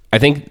forward? I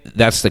think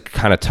that's the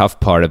kind of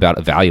tough part about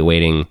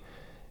evaluating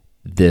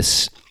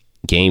this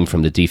game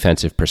from the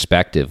defensive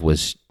perspective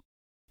was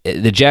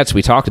the Jets.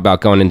 We talked about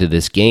going into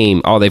this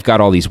game. Oh, they've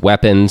got all these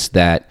weapons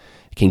that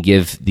can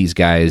give these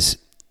guys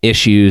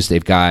issues.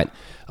 They've got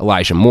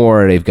Elijah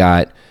Moore. They've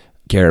got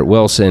Garrett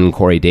Wilson,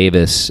 Corey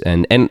Davis,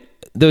 and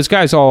those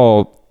guys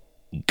all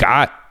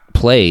got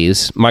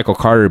plays, Michael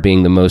Carter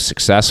being the most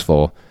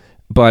successful,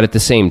 but at the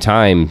same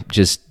time,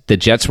 just the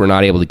Jets were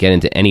not able to get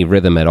into any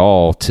rhythm at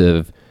all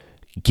to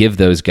give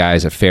those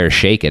guys a fair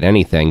shake at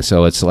anything.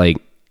 So it's I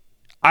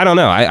don't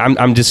know.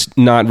 I'm just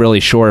not really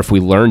sure if we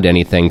learned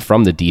anything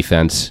from the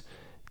defense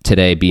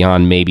today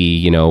beyond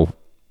maybe,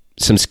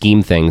 some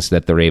scheme things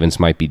that the Ravens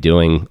might be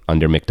doing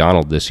under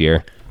McDonald this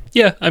year.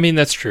 Yeah, I mean,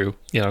 that's true.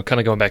 Kind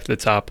of going back to the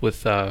top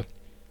with,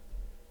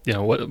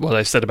 what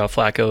I said about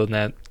Flacco, and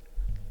that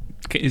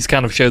he's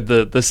kind of showed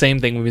the same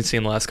thing we've been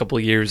seeing the last couple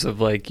of years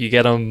of like, you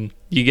get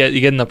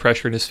enough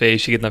pressure in his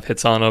face, you get enough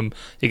hits on him,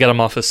 you get him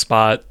off his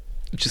spot,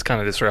 it just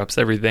kind of disrupts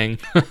everything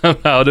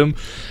about him.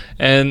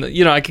 And,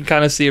 I can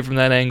kind of see it from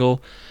that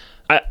angle.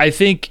 I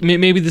think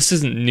maybe this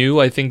isn't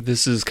new. I think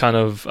this is kind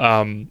of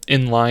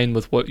in line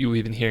with what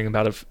we've been hearing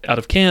about out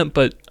of camp.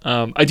 But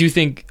I do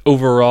think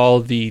overall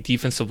the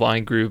defensive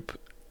line group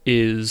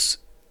is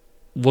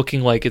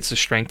looking like it's the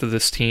strength of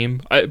this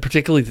team,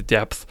 particularly the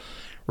depth,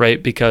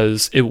 right?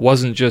 Because it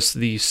wasn't just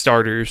the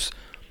starters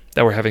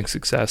that were having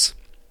success.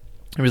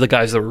 It was the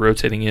guys that were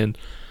rotating in.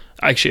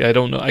 Actually, I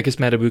don't know. I guess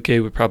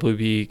Madubuike would probably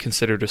be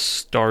considered a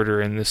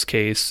starter in this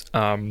case.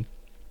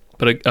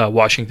 But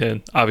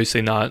Washington,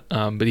 obviously not,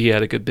 but he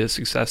had a good bit of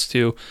success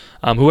too.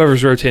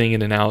 Whoever's rotating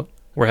in and out,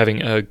 we're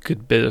having a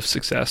good bit of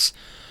success.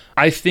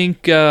 I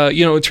think,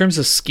 in terms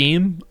of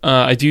scheme,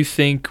 I do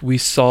think we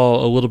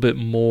saw a little bit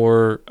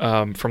more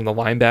from the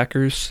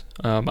linebackers.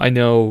 I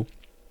know,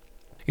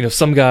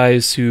 some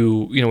guys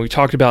who, we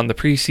talked about in the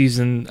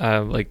preseason,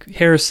 like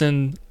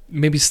Harrison,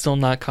 maybe still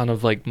not kind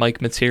of like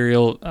Mike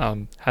material,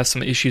 has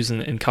some issues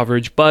in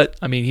coverage, but,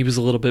 I mean, he was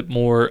a little bit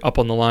more up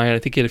on the line. I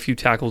think he had a few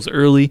tackles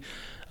early.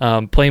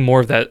 Playing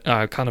more of that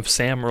kind of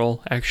Sam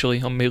role,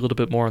 actually, maybe a little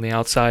bit more on the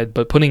outside,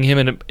 but putting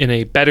him in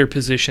a better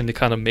position to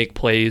kind of make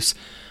plays.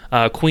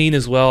 Queen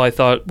as well, I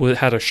thought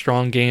had a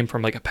strong game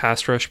from like a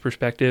pass rush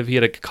perspective. He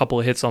had a couple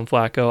of hits on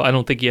Flacco. I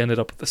don't think he ended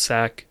up with a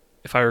sack,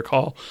 if I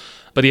recall,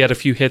 but he had a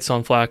few hits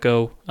on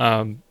Flacco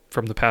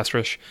from the pass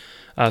rush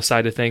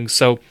side of things.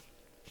 So,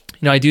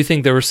 I do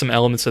think there were some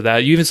elements of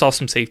that. You even saw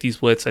some safeties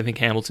blitz. I think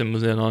Hamilton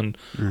was in on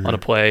a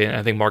play, and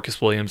I think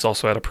Marcus Williams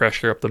also had a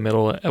pressure up the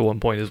middle at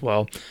one point as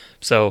well.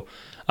 So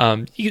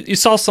you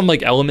saw some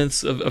like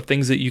elements of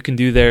things that you can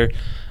do there.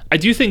 I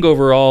do think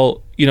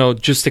overall,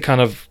 just to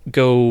kind of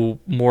go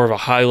more of a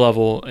high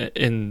level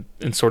in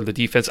sort of the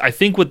defense, I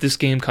think what this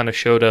game kind of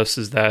showed us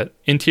is that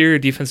interior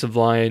defensive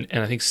line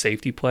and I think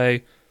safety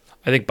play,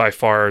 I think by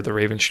far are the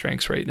Ravens'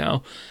 strengths right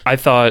now. I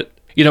thought,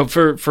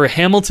 for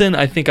Hamilton,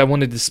 I think I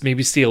wanted to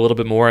maybe see a little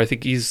bit more. I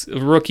think he's a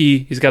rookie.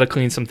 He's got to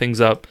clean some things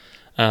up.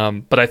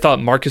 But I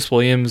thought Marcus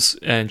Williams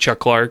and Chuck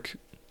Clark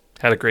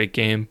had a great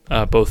game,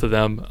 both of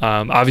them.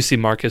 Obviously,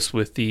 Marcus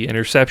with the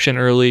interception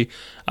early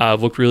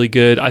looked really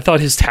good. I thought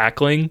his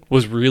tackling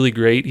was really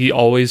great. He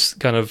always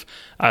kind of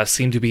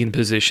seemed to be in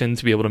position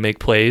to be able to make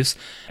plays.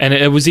 And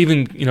it was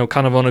even,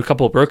 kind of on a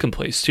couple of broken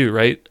plays too,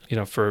 right?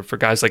 For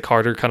guys like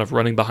Carter kind of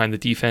running behind the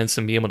defense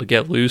and being able to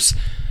get loose.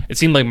 It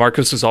seemed like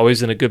Marcus was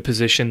always in a good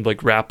position,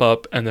 like wrap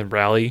up and then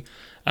rally.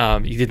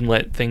 He didn't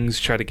let things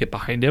try to get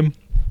behind him.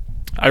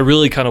 I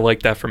really kind of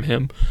liked that from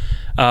him.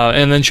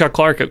 And then Chuck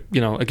Clark,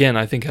 again,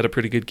 I think had a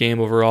pretty good game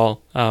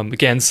overall.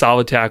 Again,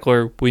 solid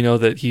tackler. We know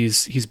that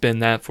he's been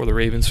that for the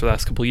Ravens for the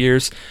last couple of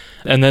years.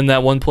 And then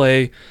that one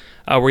play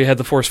where he had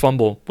the forced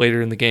fumble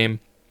later in the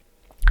game.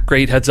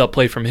 Great heads-up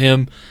play from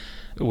him,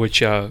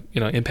 which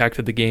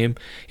impacted the game.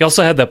 He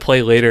also had that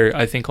play later,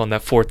 I think, on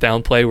that fourth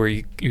down play where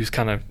he was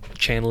kind of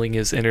channeling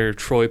his inner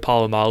Troy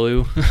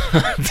Polamalu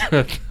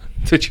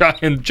to try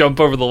and jump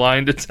over the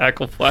line to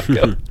tackle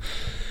Flacco,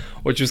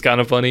 which was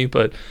kind of funny,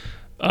 but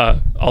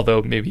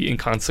although maybe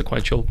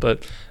inconsequential.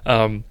 But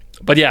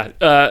yeah,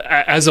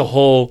 as a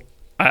whole,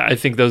 I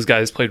think those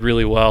guys played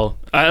really well.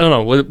 I don't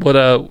know.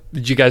 What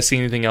did you guys see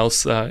anything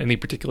else, any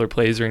particular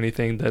plays or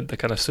anything that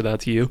kind of stood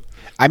out to you?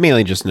 I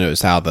mainly just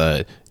noticed how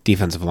the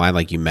defensive line,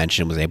 like you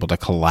mentioned, was able to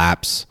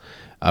collapse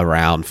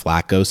around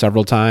Flacco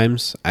several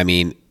times. I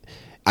mean,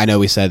 I know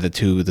we said that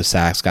 2 of the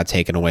sacks got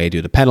taken away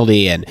due to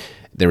penalty, and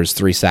there was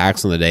 3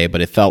 sacks on the day,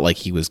 but it felt like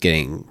he was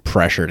getting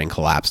pressured and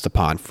collapsed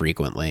upon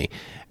frequently,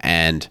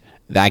 and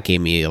that gave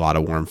me a lot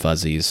of warm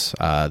fuzzies.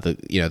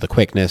 The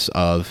quickness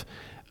of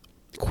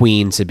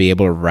Queen to be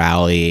able to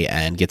rally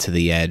and get to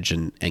the edge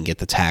and get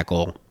the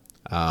tackle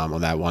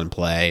on that one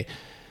play.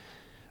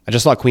 I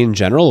just thought Queen in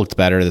general looked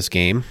better this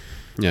game.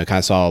 Kind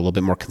of saw a little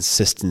bit more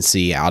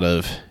consistency out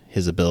of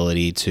his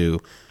ability to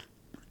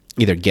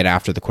either get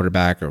after the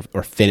quarterback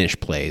or finish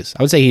plays.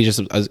 I would say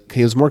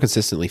he was more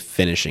consistently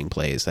finishing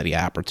plays that he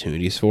had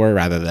opportunities for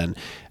rather than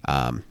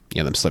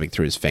them slipping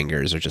through his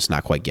fingers or just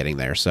not quite getting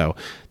there. So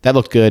that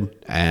looked good.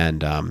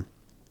 And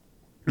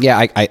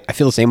I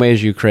feel the same way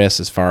as you, Chris,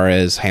 as far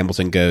as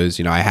Hamilton goes.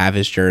 I have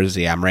his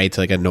jersey. I'm ready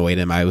to annoy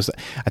him. I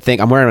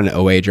think I'm wearing an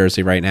OA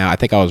jersey right now. I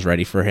think I was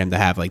ready for him to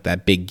have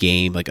that big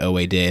game like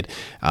OA did,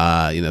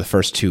 the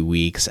first 2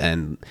 weeks.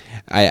 And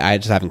I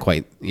just haven't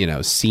quite,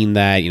 seen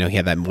that. He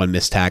had that one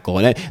missed tackle.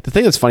 And the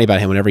thing that's funny about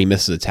him, whenever he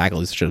misses a tackle,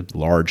 he's such a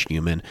large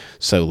human,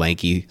 so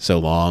lanky, so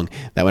long,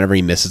 that whenever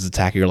he misses a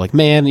tackle, you're like,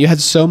 man, you had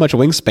so much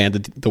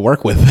wingspan to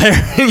work with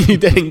there. You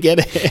didn't get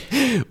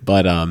it.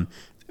 But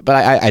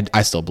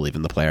I still believe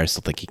in the player. I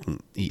still think he can,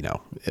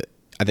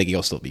 I think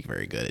he'll still be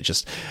very good. It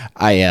just,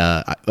 like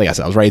I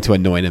said, I was ready to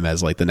anoint him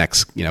as the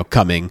next,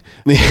 coming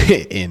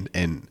in,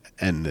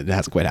 and it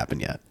hasn't quite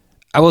happened yet.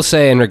 I will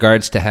say in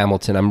regards to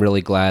Hamilton, I'm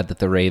really glad that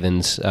the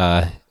Ravens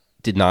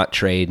did not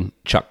trade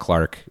Chuck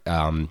Clark.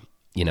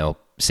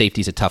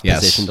 Safety's a tough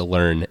position to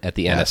learn at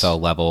the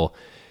NFL level.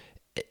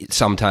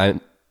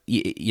 Sometimes,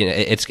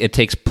 it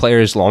takes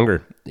players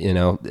longer,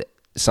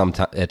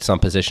 at some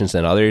positions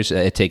than others.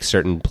 It takes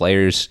certain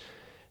players,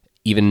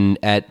 even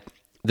at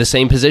the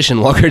same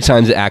position, longer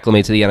times to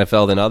acclimate to the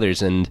NFL than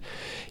others. And,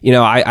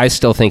 I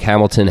still think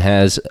Hamilton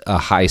has a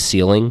high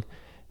ceiling.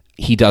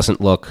 He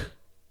doesn't look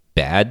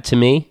bad to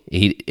me.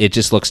 It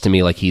just looks to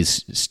me like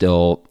he's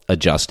still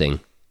adjusting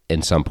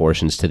in some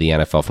portions to the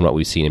NFL from what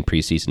we've seen in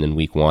preseason in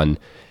week 1.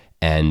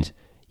 And,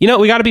 we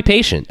got to be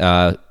patient.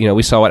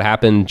 We saw what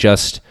happened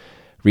just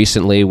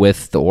recently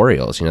with the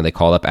Orioles. They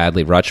called up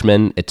Adley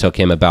Rutschman. It took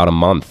him about a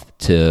month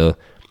to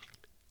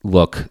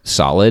look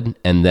solid.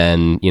 And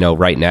then,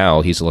 right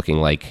now he's looking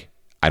like,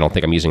 I don't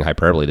think I'm using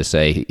hyperbole to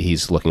say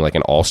he's looking like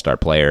an all-star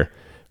player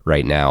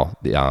right now.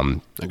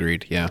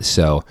 Agreed. Yeah.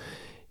 So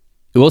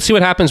we'll see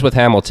what happens with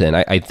Hamilton.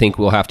 I think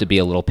we'll have to be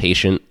a little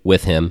patient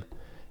with him.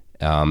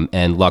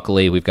 And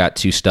luckily we've got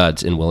 2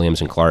 studs in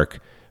Williams and Clark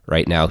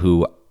right now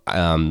who,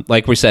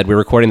 like we said, we're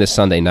recording this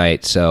Sunday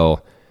night,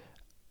 so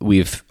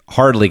we've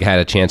hardly had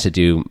a chance to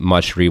do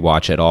much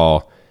rewatch at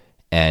all.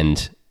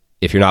 And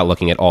if you're not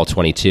looking at all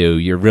 22,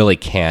 you really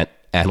can't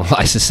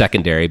analyze the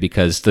secondary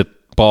because the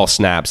ball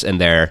snaps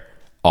and they're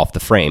off the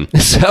frame.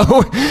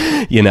 So,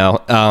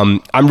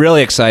 I'm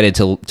really excited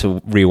to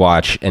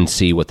rewatch and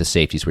see what the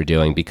safeties were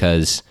doing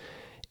because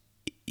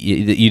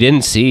you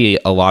didn't see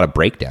a lot of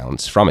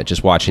breakdowns from it,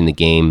 just watching the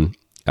game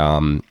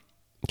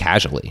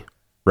casually,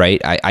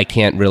 right? I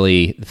can't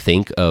really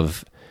think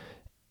of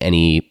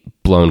any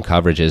blown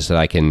coverages that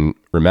I can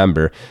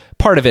remember.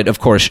 Part of it, of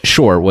course,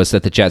 was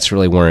that the Jets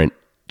really weren't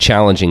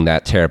challenging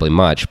that terribly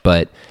much,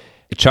 but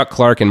Chuck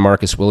Clark and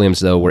Marcus Williams,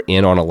 though, were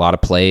in on a lot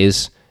of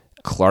plays.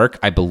 Clark,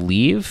 I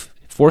believe,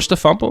 forced a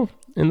fumble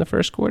in the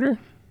first quarter.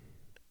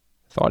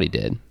 Thought he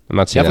did. I'm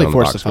not seeing definitely that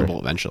on the forced box a fumble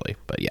eventually,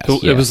 but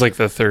yes, It was like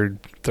the third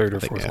or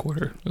fourth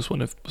quarter was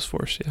when it was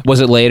forced. Yeah.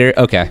 Was it later?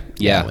 Okay,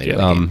 yeah. later in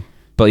the game.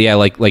 But yeah,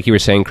 like you were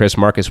saying, Chris,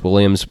 Marcus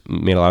Williams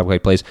made a lot of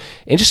great plays.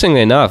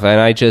 Interestingly enough,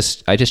 and I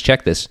just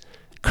checked this,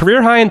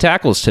 career high in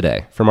tackles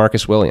today for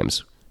Marcus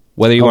Williams.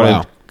 Whether you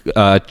want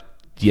to,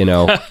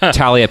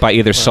 tally it by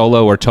either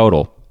solo or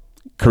total,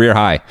 career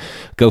high.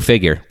 Go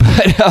figure.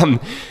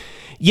 But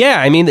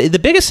yeah, I mean, the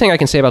biggest thing I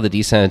can say about the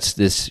defense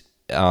this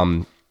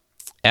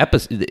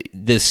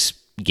this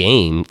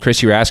game,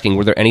 Chris, you were asking,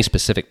 were there any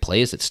specific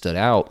plays that stood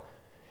out?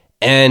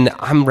 And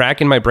I'm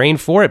racking my brain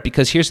for it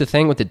because here's the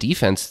thing with the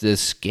defense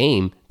this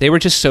game, they were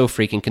just so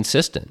freaking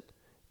consistent.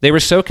 They were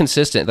so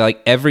consistent that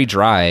like every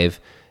drive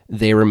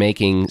they were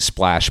making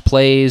splash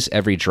plays.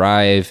 Every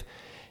drive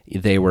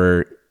they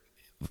were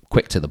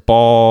quick to the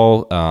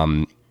ball,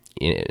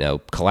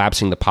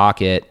 collapsing the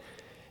pocket.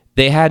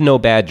 They had no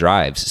bad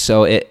drives.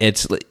 So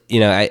it's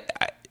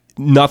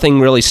nothing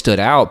really stood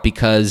out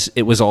because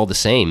it was all the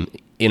same.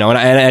 And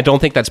I don't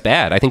think that's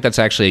bad. I think that's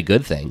actually a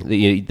good thing.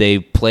 They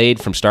played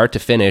from start to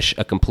finish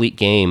a complete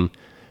game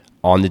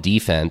on the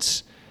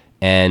defense.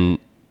 And,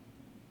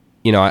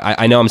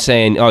 I know I'm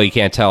saying, oh, you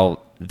can't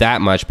tell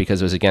that much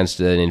because it was against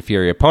an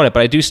inferior opponent,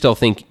 but I do still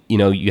think,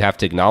 you have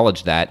to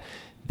acknowledge that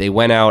they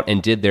went out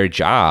and did their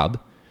job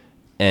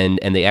and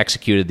they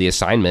executed the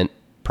assignment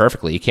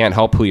perfectly. You can't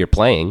help who you're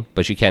playing,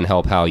 but you can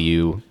help how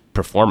you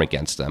perform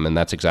against them. And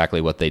that's exactly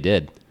what they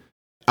did.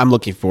 I'm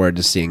looking forward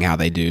to seeing how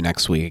they do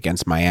next week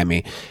against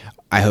Miami.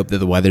 I hope that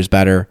the weather's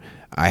better.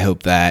 I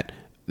hope that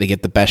they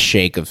get the best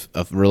shake of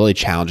really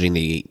challenging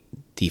the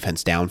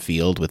defense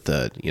downfield with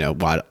the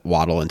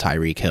Waddle and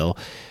Tyreek Hill.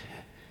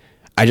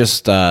 I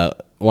just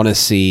want to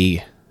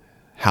see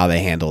how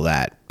they handle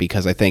that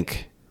because I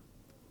think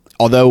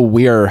although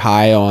we are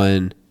high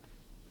on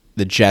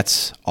the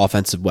Jets'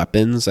 offensive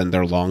weapons and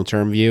their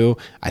long-term view,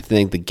 I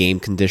think the game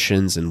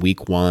conditions in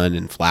week 1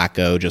 and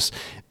Flacco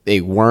they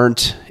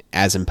weren't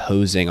as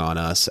imposing on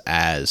us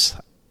as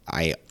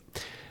I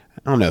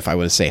don't know if I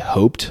would say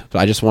hoped, but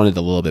I just wanted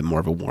a little bit more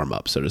of a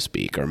warm-up, so to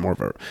speak, or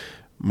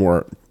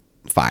more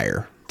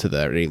fire to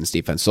the Ravens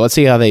defense. So let's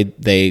see how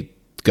they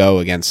go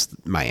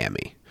against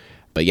Miami.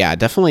 But yeah,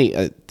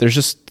 definitely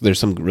there's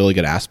some really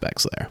good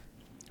aspects there.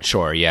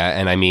 Sure, yeah.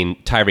 And I mean,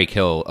 Tyreek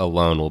Hill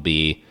alone will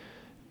be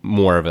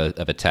more of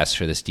a test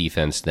for this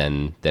defense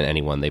than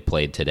anyone they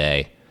played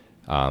today.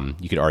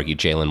 You could argue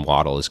Jalen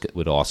Waddle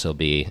would also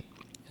be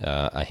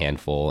a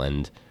handful,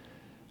 and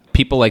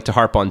people like to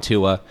harp on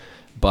Tua,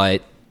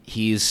 but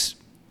he's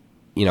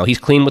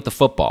clean with the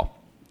football.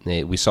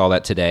 We saw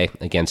that today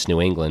against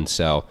New England.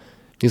 So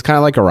he's kind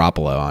of like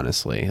Garoppolo,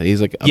 honestly. He's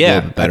like a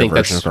little bit better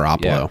version of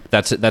Garoppolo.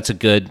 Yeah, that's a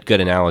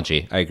good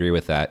analogy. I agree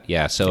with that.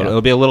 Yeah, so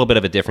it'll be a little bit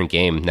of a different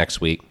game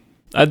next week.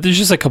 There's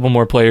just a couple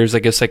more players I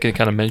guess I can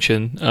kind of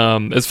mention.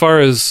 As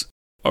far as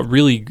a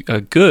really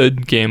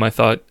good game I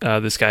thought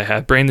this guy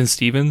had. Brandon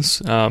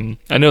Stevens.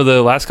 I know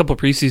the last couple of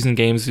preseason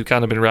games we've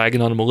kind of been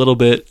ragging on him a little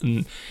bit,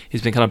 and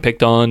he's been kind of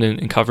picked on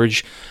in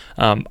coverage.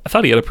 I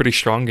thought he had a pretty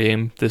strong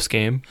game this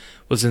game.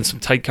 Was in some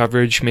tight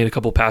coverage, made a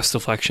couple pass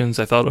deflections.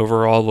 I thought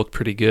overall looked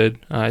pretty good.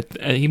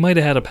 He might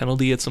have had a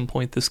penalty at some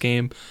point this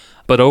game,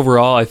 but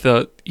overall I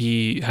thought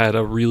he had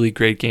a really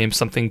great game,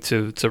 something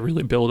to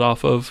really build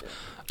off of.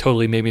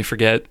 Totally made me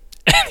forget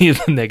any of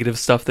the negative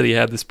stuff that he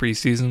had this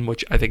preseason,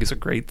 which I think is a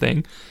great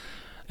thing.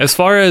 As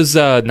far as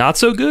not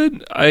so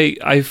good,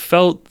 I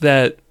felt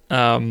that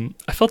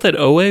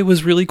Owe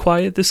was really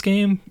quiet this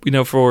game. You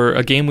know, for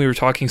a game we were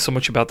talking so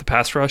much about the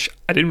pass rush,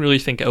 I didn't really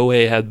think Owe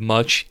had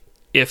much,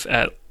 if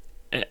at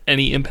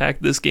any,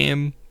 impact this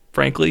game,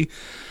 frankly.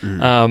 You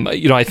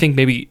know, I think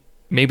maybe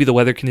the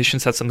weather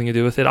conditions had something to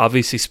do with it.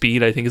 Obviously,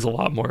 speed, I think, is a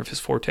lot more of his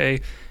forte.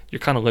 You're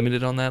kind of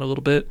limited on that a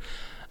little bit.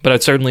 But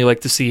I'd certainly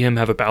like to see him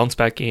have a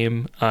bounce-back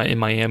game in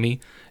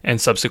Miami and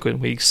subsequent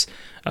weeks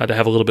to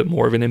have a little bit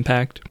more of an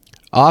impact.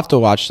 I'll have to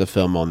watch the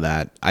film on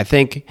that. I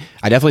think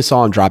I definitely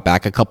saw him drop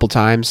back a couple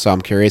times, so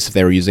I'm curious if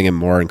they were using him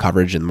more in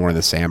coverage and more in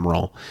the Sam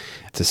role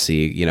to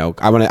see. You know,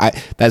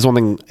 that's one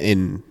thing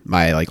in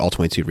my like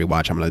All-22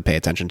 rewatch I'm going to pay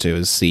attention to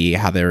is see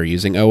how they were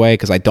using Owe,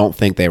 because I don't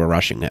think they were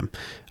rushing him.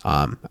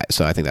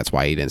 So I think that's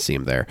why you didn't see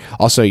him there.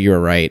 Also, you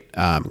were right,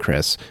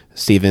 Chris.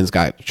 Stevens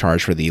got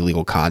charged for the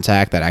illegal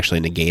contact that actually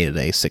negated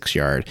a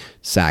 6-yard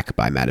sack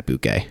by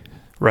Madubuike.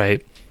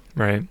 Right.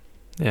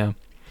 Yeah.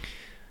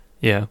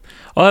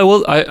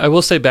 Well, I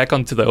will say, back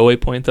onto the Owe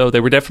point, though, they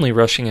were definitely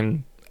rushing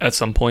him at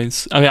some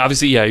points. I mean,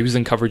 obviously, yeah, he was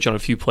in coverage on a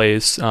few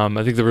plays.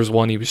 I think there was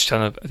one he was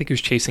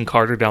chasing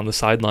Carter down the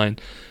sideline.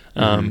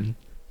 So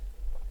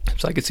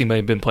I could see he might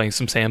have been playing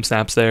some Sam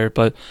snaps there.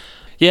 But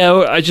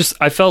yeah,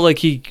 I felt like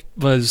he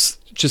was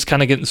just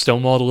kind of getting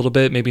stonewalled a little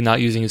bit, maybe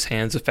not using his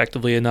hands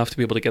effectively enough to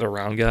be able to get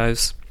around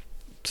guys.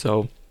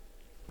 So,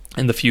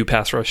 in the few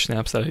pass rush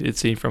snaps that I did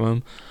see from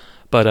him.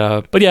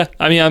 But yeah,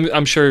 I mean,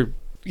 I'm sure,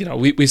 you know,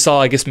 we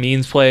saw, I guess,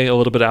 Means play a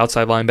little bit of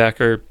outside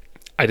linebacker.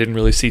 I didn't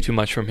really see too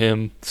much from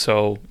him.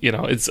 So, you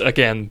know, it's,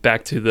 again,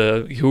 back to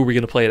the who are we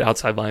going to play at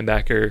outside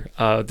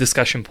linebacker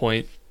discussion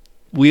point.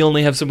 We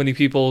only have so many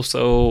people,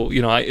 so,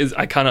 you know,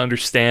 I kind of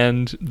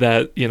understand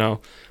that, you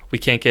know, we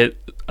can't get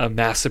a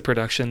massive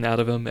production out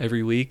of him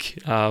every week.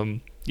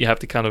 You have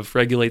to kind of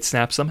regulate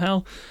snaps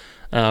somehow.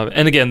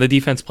 And again, the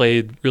defense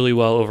played really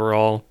well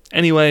overall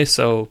anyway,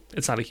 so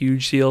it's not a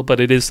huge deal, but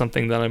it is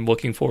something that I'm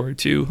looking forward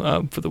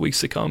to for the weeks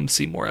to come,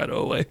 see more out of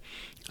Owe.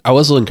 I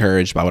was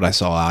encouraged by what I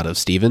saw out of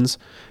Stevens,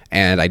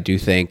 and I do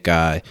think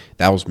that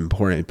was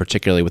important,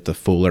 particularly with the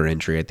Fuller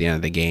injury at the end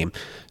of the game.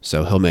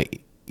 So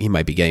he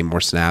might be getting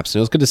more snaps. And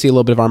it was good to see a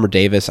little bit of Armour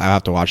Davis. I'll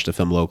have to watch the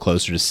film a little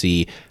closer to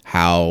see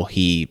how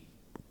he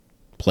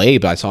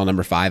played, but I saw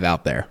number 5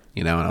 out there,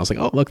 you know, and I was like,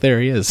 oh, look,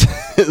 there he is.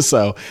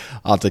 So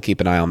I'll have to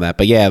keep an eye on that.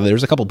 But yeah,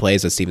 there's a couple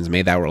plays that Stevens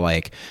made that were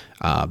like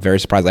very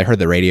surprised. I heard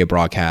the radio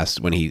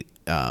broadcast when he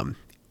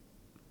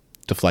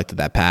deflected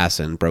that pass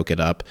and broke it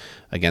up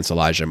against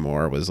Elijah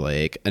Moore, was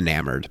like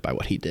enamored by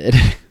what he did.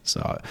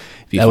 So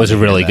that was a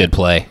really good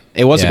play.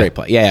 It was a great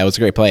play. Yeah, it was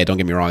a great play. Don't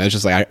get me wrong. It was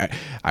just like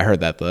I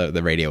heard that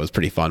the radio was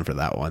pretty fun for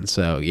that one.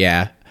 So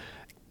yeah,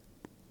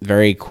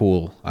 very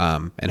cool.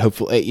 And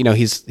hopefully, you know,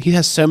 he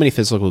has so many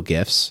physical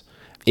gifts.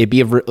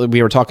 We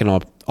were talking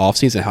all off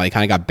season how he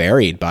kind of got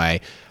buried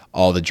by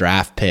all the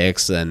draft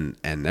picks and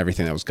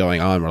everything that was going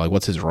on. We're like,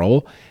 what's his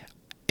role?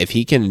 If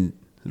he can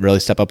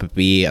really step up and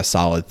be a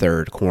solid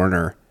third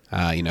corner,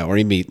 you know, or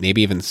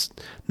maybe even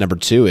number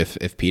 2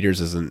 if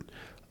Peters isn't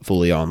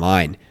fully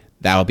online,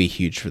 that would be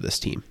huge for this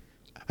team.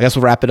 I guess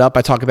we'll wrap it up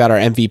by talking about our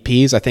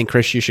MVPs. I think,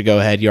 Chris, you should go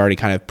ahead. You already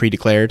kind of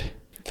pre-declared.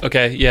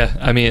 Okay, yeah.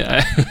 I mean,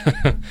 I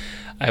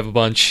have a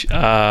bunch.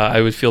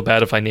 I would feel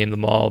bad if I named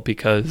them all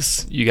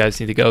because you guys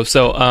need to go.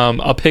 So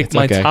I'll pick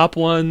top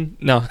one.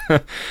 No,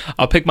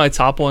 I'll pick my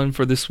top one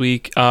for this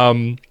week.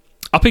 I'll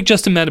pick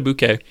Justin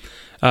Madubuike.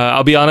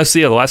 I'll be honest,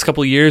 the last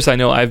couple of years, I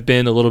know I've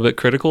been a little bit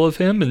critical of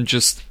him and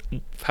just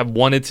have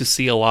wanted to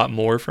see a lot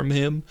more from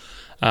him.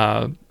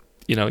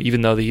 You know,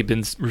 even though he'd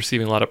been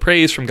receiving a lot of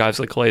praise from guys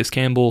like Calais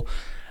Campbell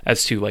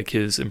as to like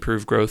his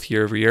improved growth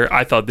year over year,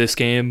 I thought this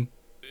game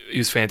he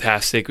was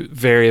fantastic,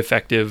 very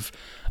effective,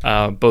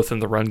 both in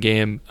the run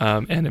game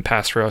and in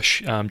pass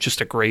rush.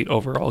 Just a great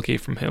overall game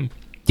from him.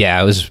 Yeah,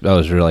 I was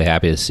really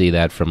happy to see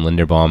that from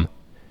Linderbaum.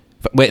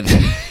 Wait.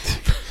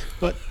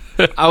 What?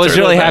 I was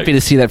really happy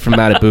to see that from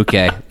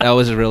Madubuike. That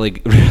was a really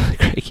great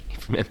game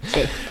from him.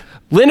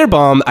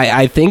 Linderbaum,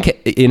 I think,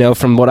 you know,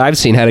 from what I've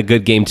seen, had a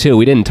good game too.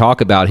 We didn't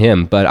talk about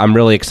him, but I'm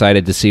really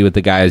excited to see what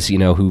the guys, you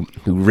know, who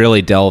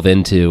really delve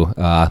into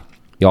the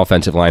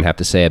offensive line have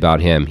to say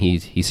about him.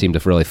 He seemed to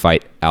really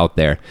fight out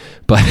there.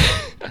 But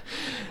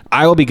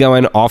I will be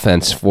going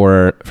offense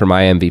for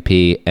my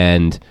MVP.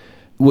 And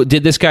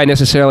did this guy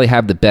necessarily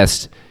have the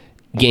best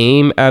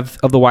game of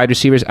the wide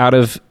receivers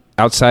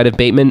outside of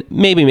Bateman?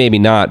 Maybe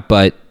not,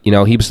 but you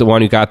know, he was the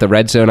one who got the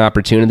red zone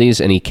opportunities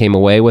and he came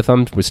away with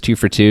them. Was 2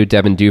 for 2.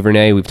 Devin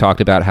Duvernay, we've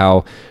talked about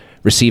how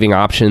receiving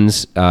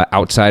options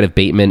outside of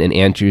Bateman and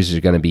Andrews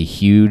are going to be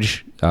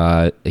huge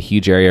a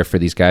huge area for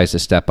these guys to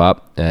step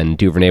up, and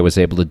Duvernay was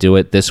able to do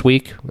it this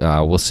week.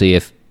 We'll see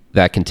if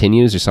that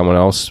continues or someone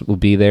else will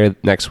be there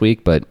next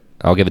week, but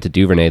I'll give it to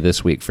Duvernay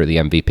this week for the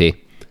MVP.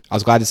 I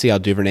was glad to see how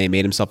Duvernay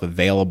made himself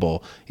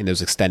available in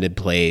those extended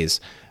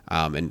plays,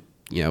 and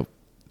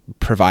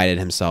provided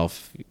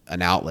himself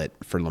an outlet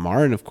for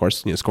Lamar. And of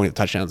course, scoring the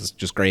touchdowns is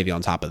just gravy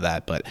on top of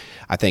that. But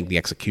I think the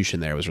execution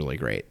there was really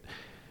great.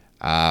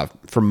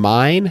 For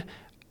mine,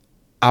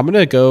 I'm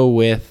gonna go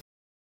with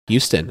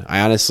Houston. I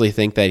honestly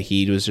think that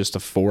he was just a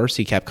force.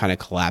 He kept kind of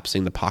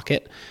collapsing the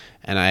pocket,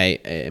 and I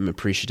am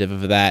appreciative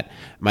of that.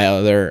 My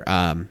other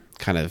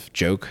kind of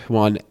joke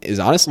one is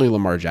honestly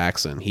Lamar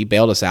Jackson. He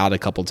bailed us out a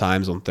couple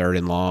times on 3rd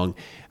and long,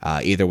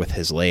 either with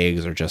his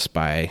legs or just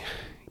by,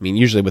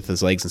 usually with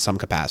his legs in some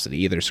capacity,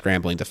 either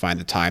scrambling to find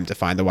the time to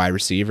find the wide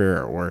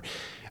receiver or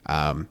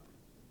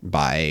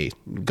by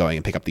going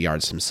and pick up the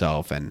yards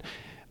himself. And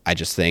I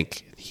just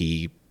think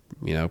he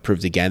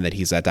proved again that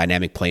he's that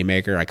dynamic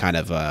playmaker. I kind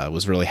of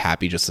was really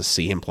happy just to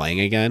see him playing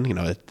again.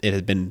 It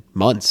had been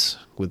months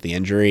with the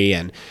injury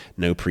and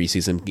no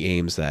preseason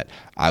games that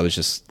I was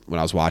just, when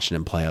I was watching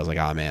him play, I was like,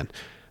 oh man,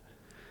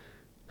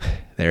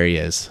 there he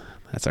is.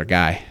 That's our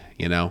guy,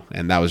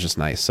 and that was just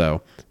nice.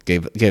 So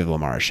gave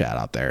Lamar a shout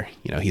out there.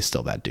 He's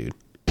still that dude.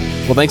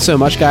 Well, thanks so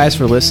much, guys,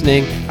 for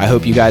listening. I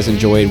hope you guys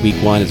enjoyed week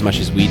 1 as much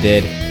as we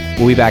did.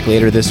 We'll be back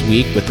later this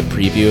week with the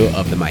preview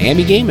of the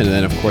Miami game, and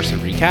then, of course, a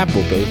recap.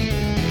 We'll both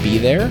be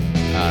there.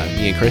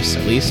 Me and Chris,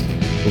 at least,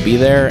 will be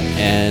there,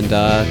 and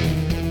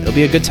it'll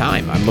be a good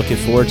time. I'm looking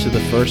forward to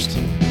the first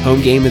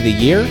home game of the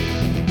year.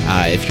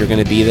 If you're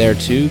going to be there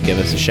too, give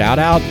us a shout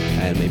out,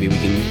 and maybe we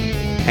can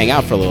hang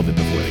out for a little bit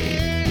before the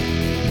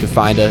game. You can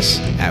find us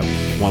at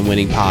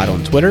OneWinningPod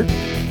on Twitter,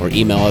 or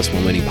email us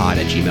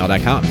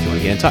onewinningpod@gmail.com if you want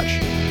to get in touch.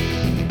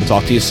 We'll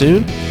talk to you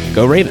soon.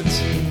 Go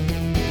Ravens.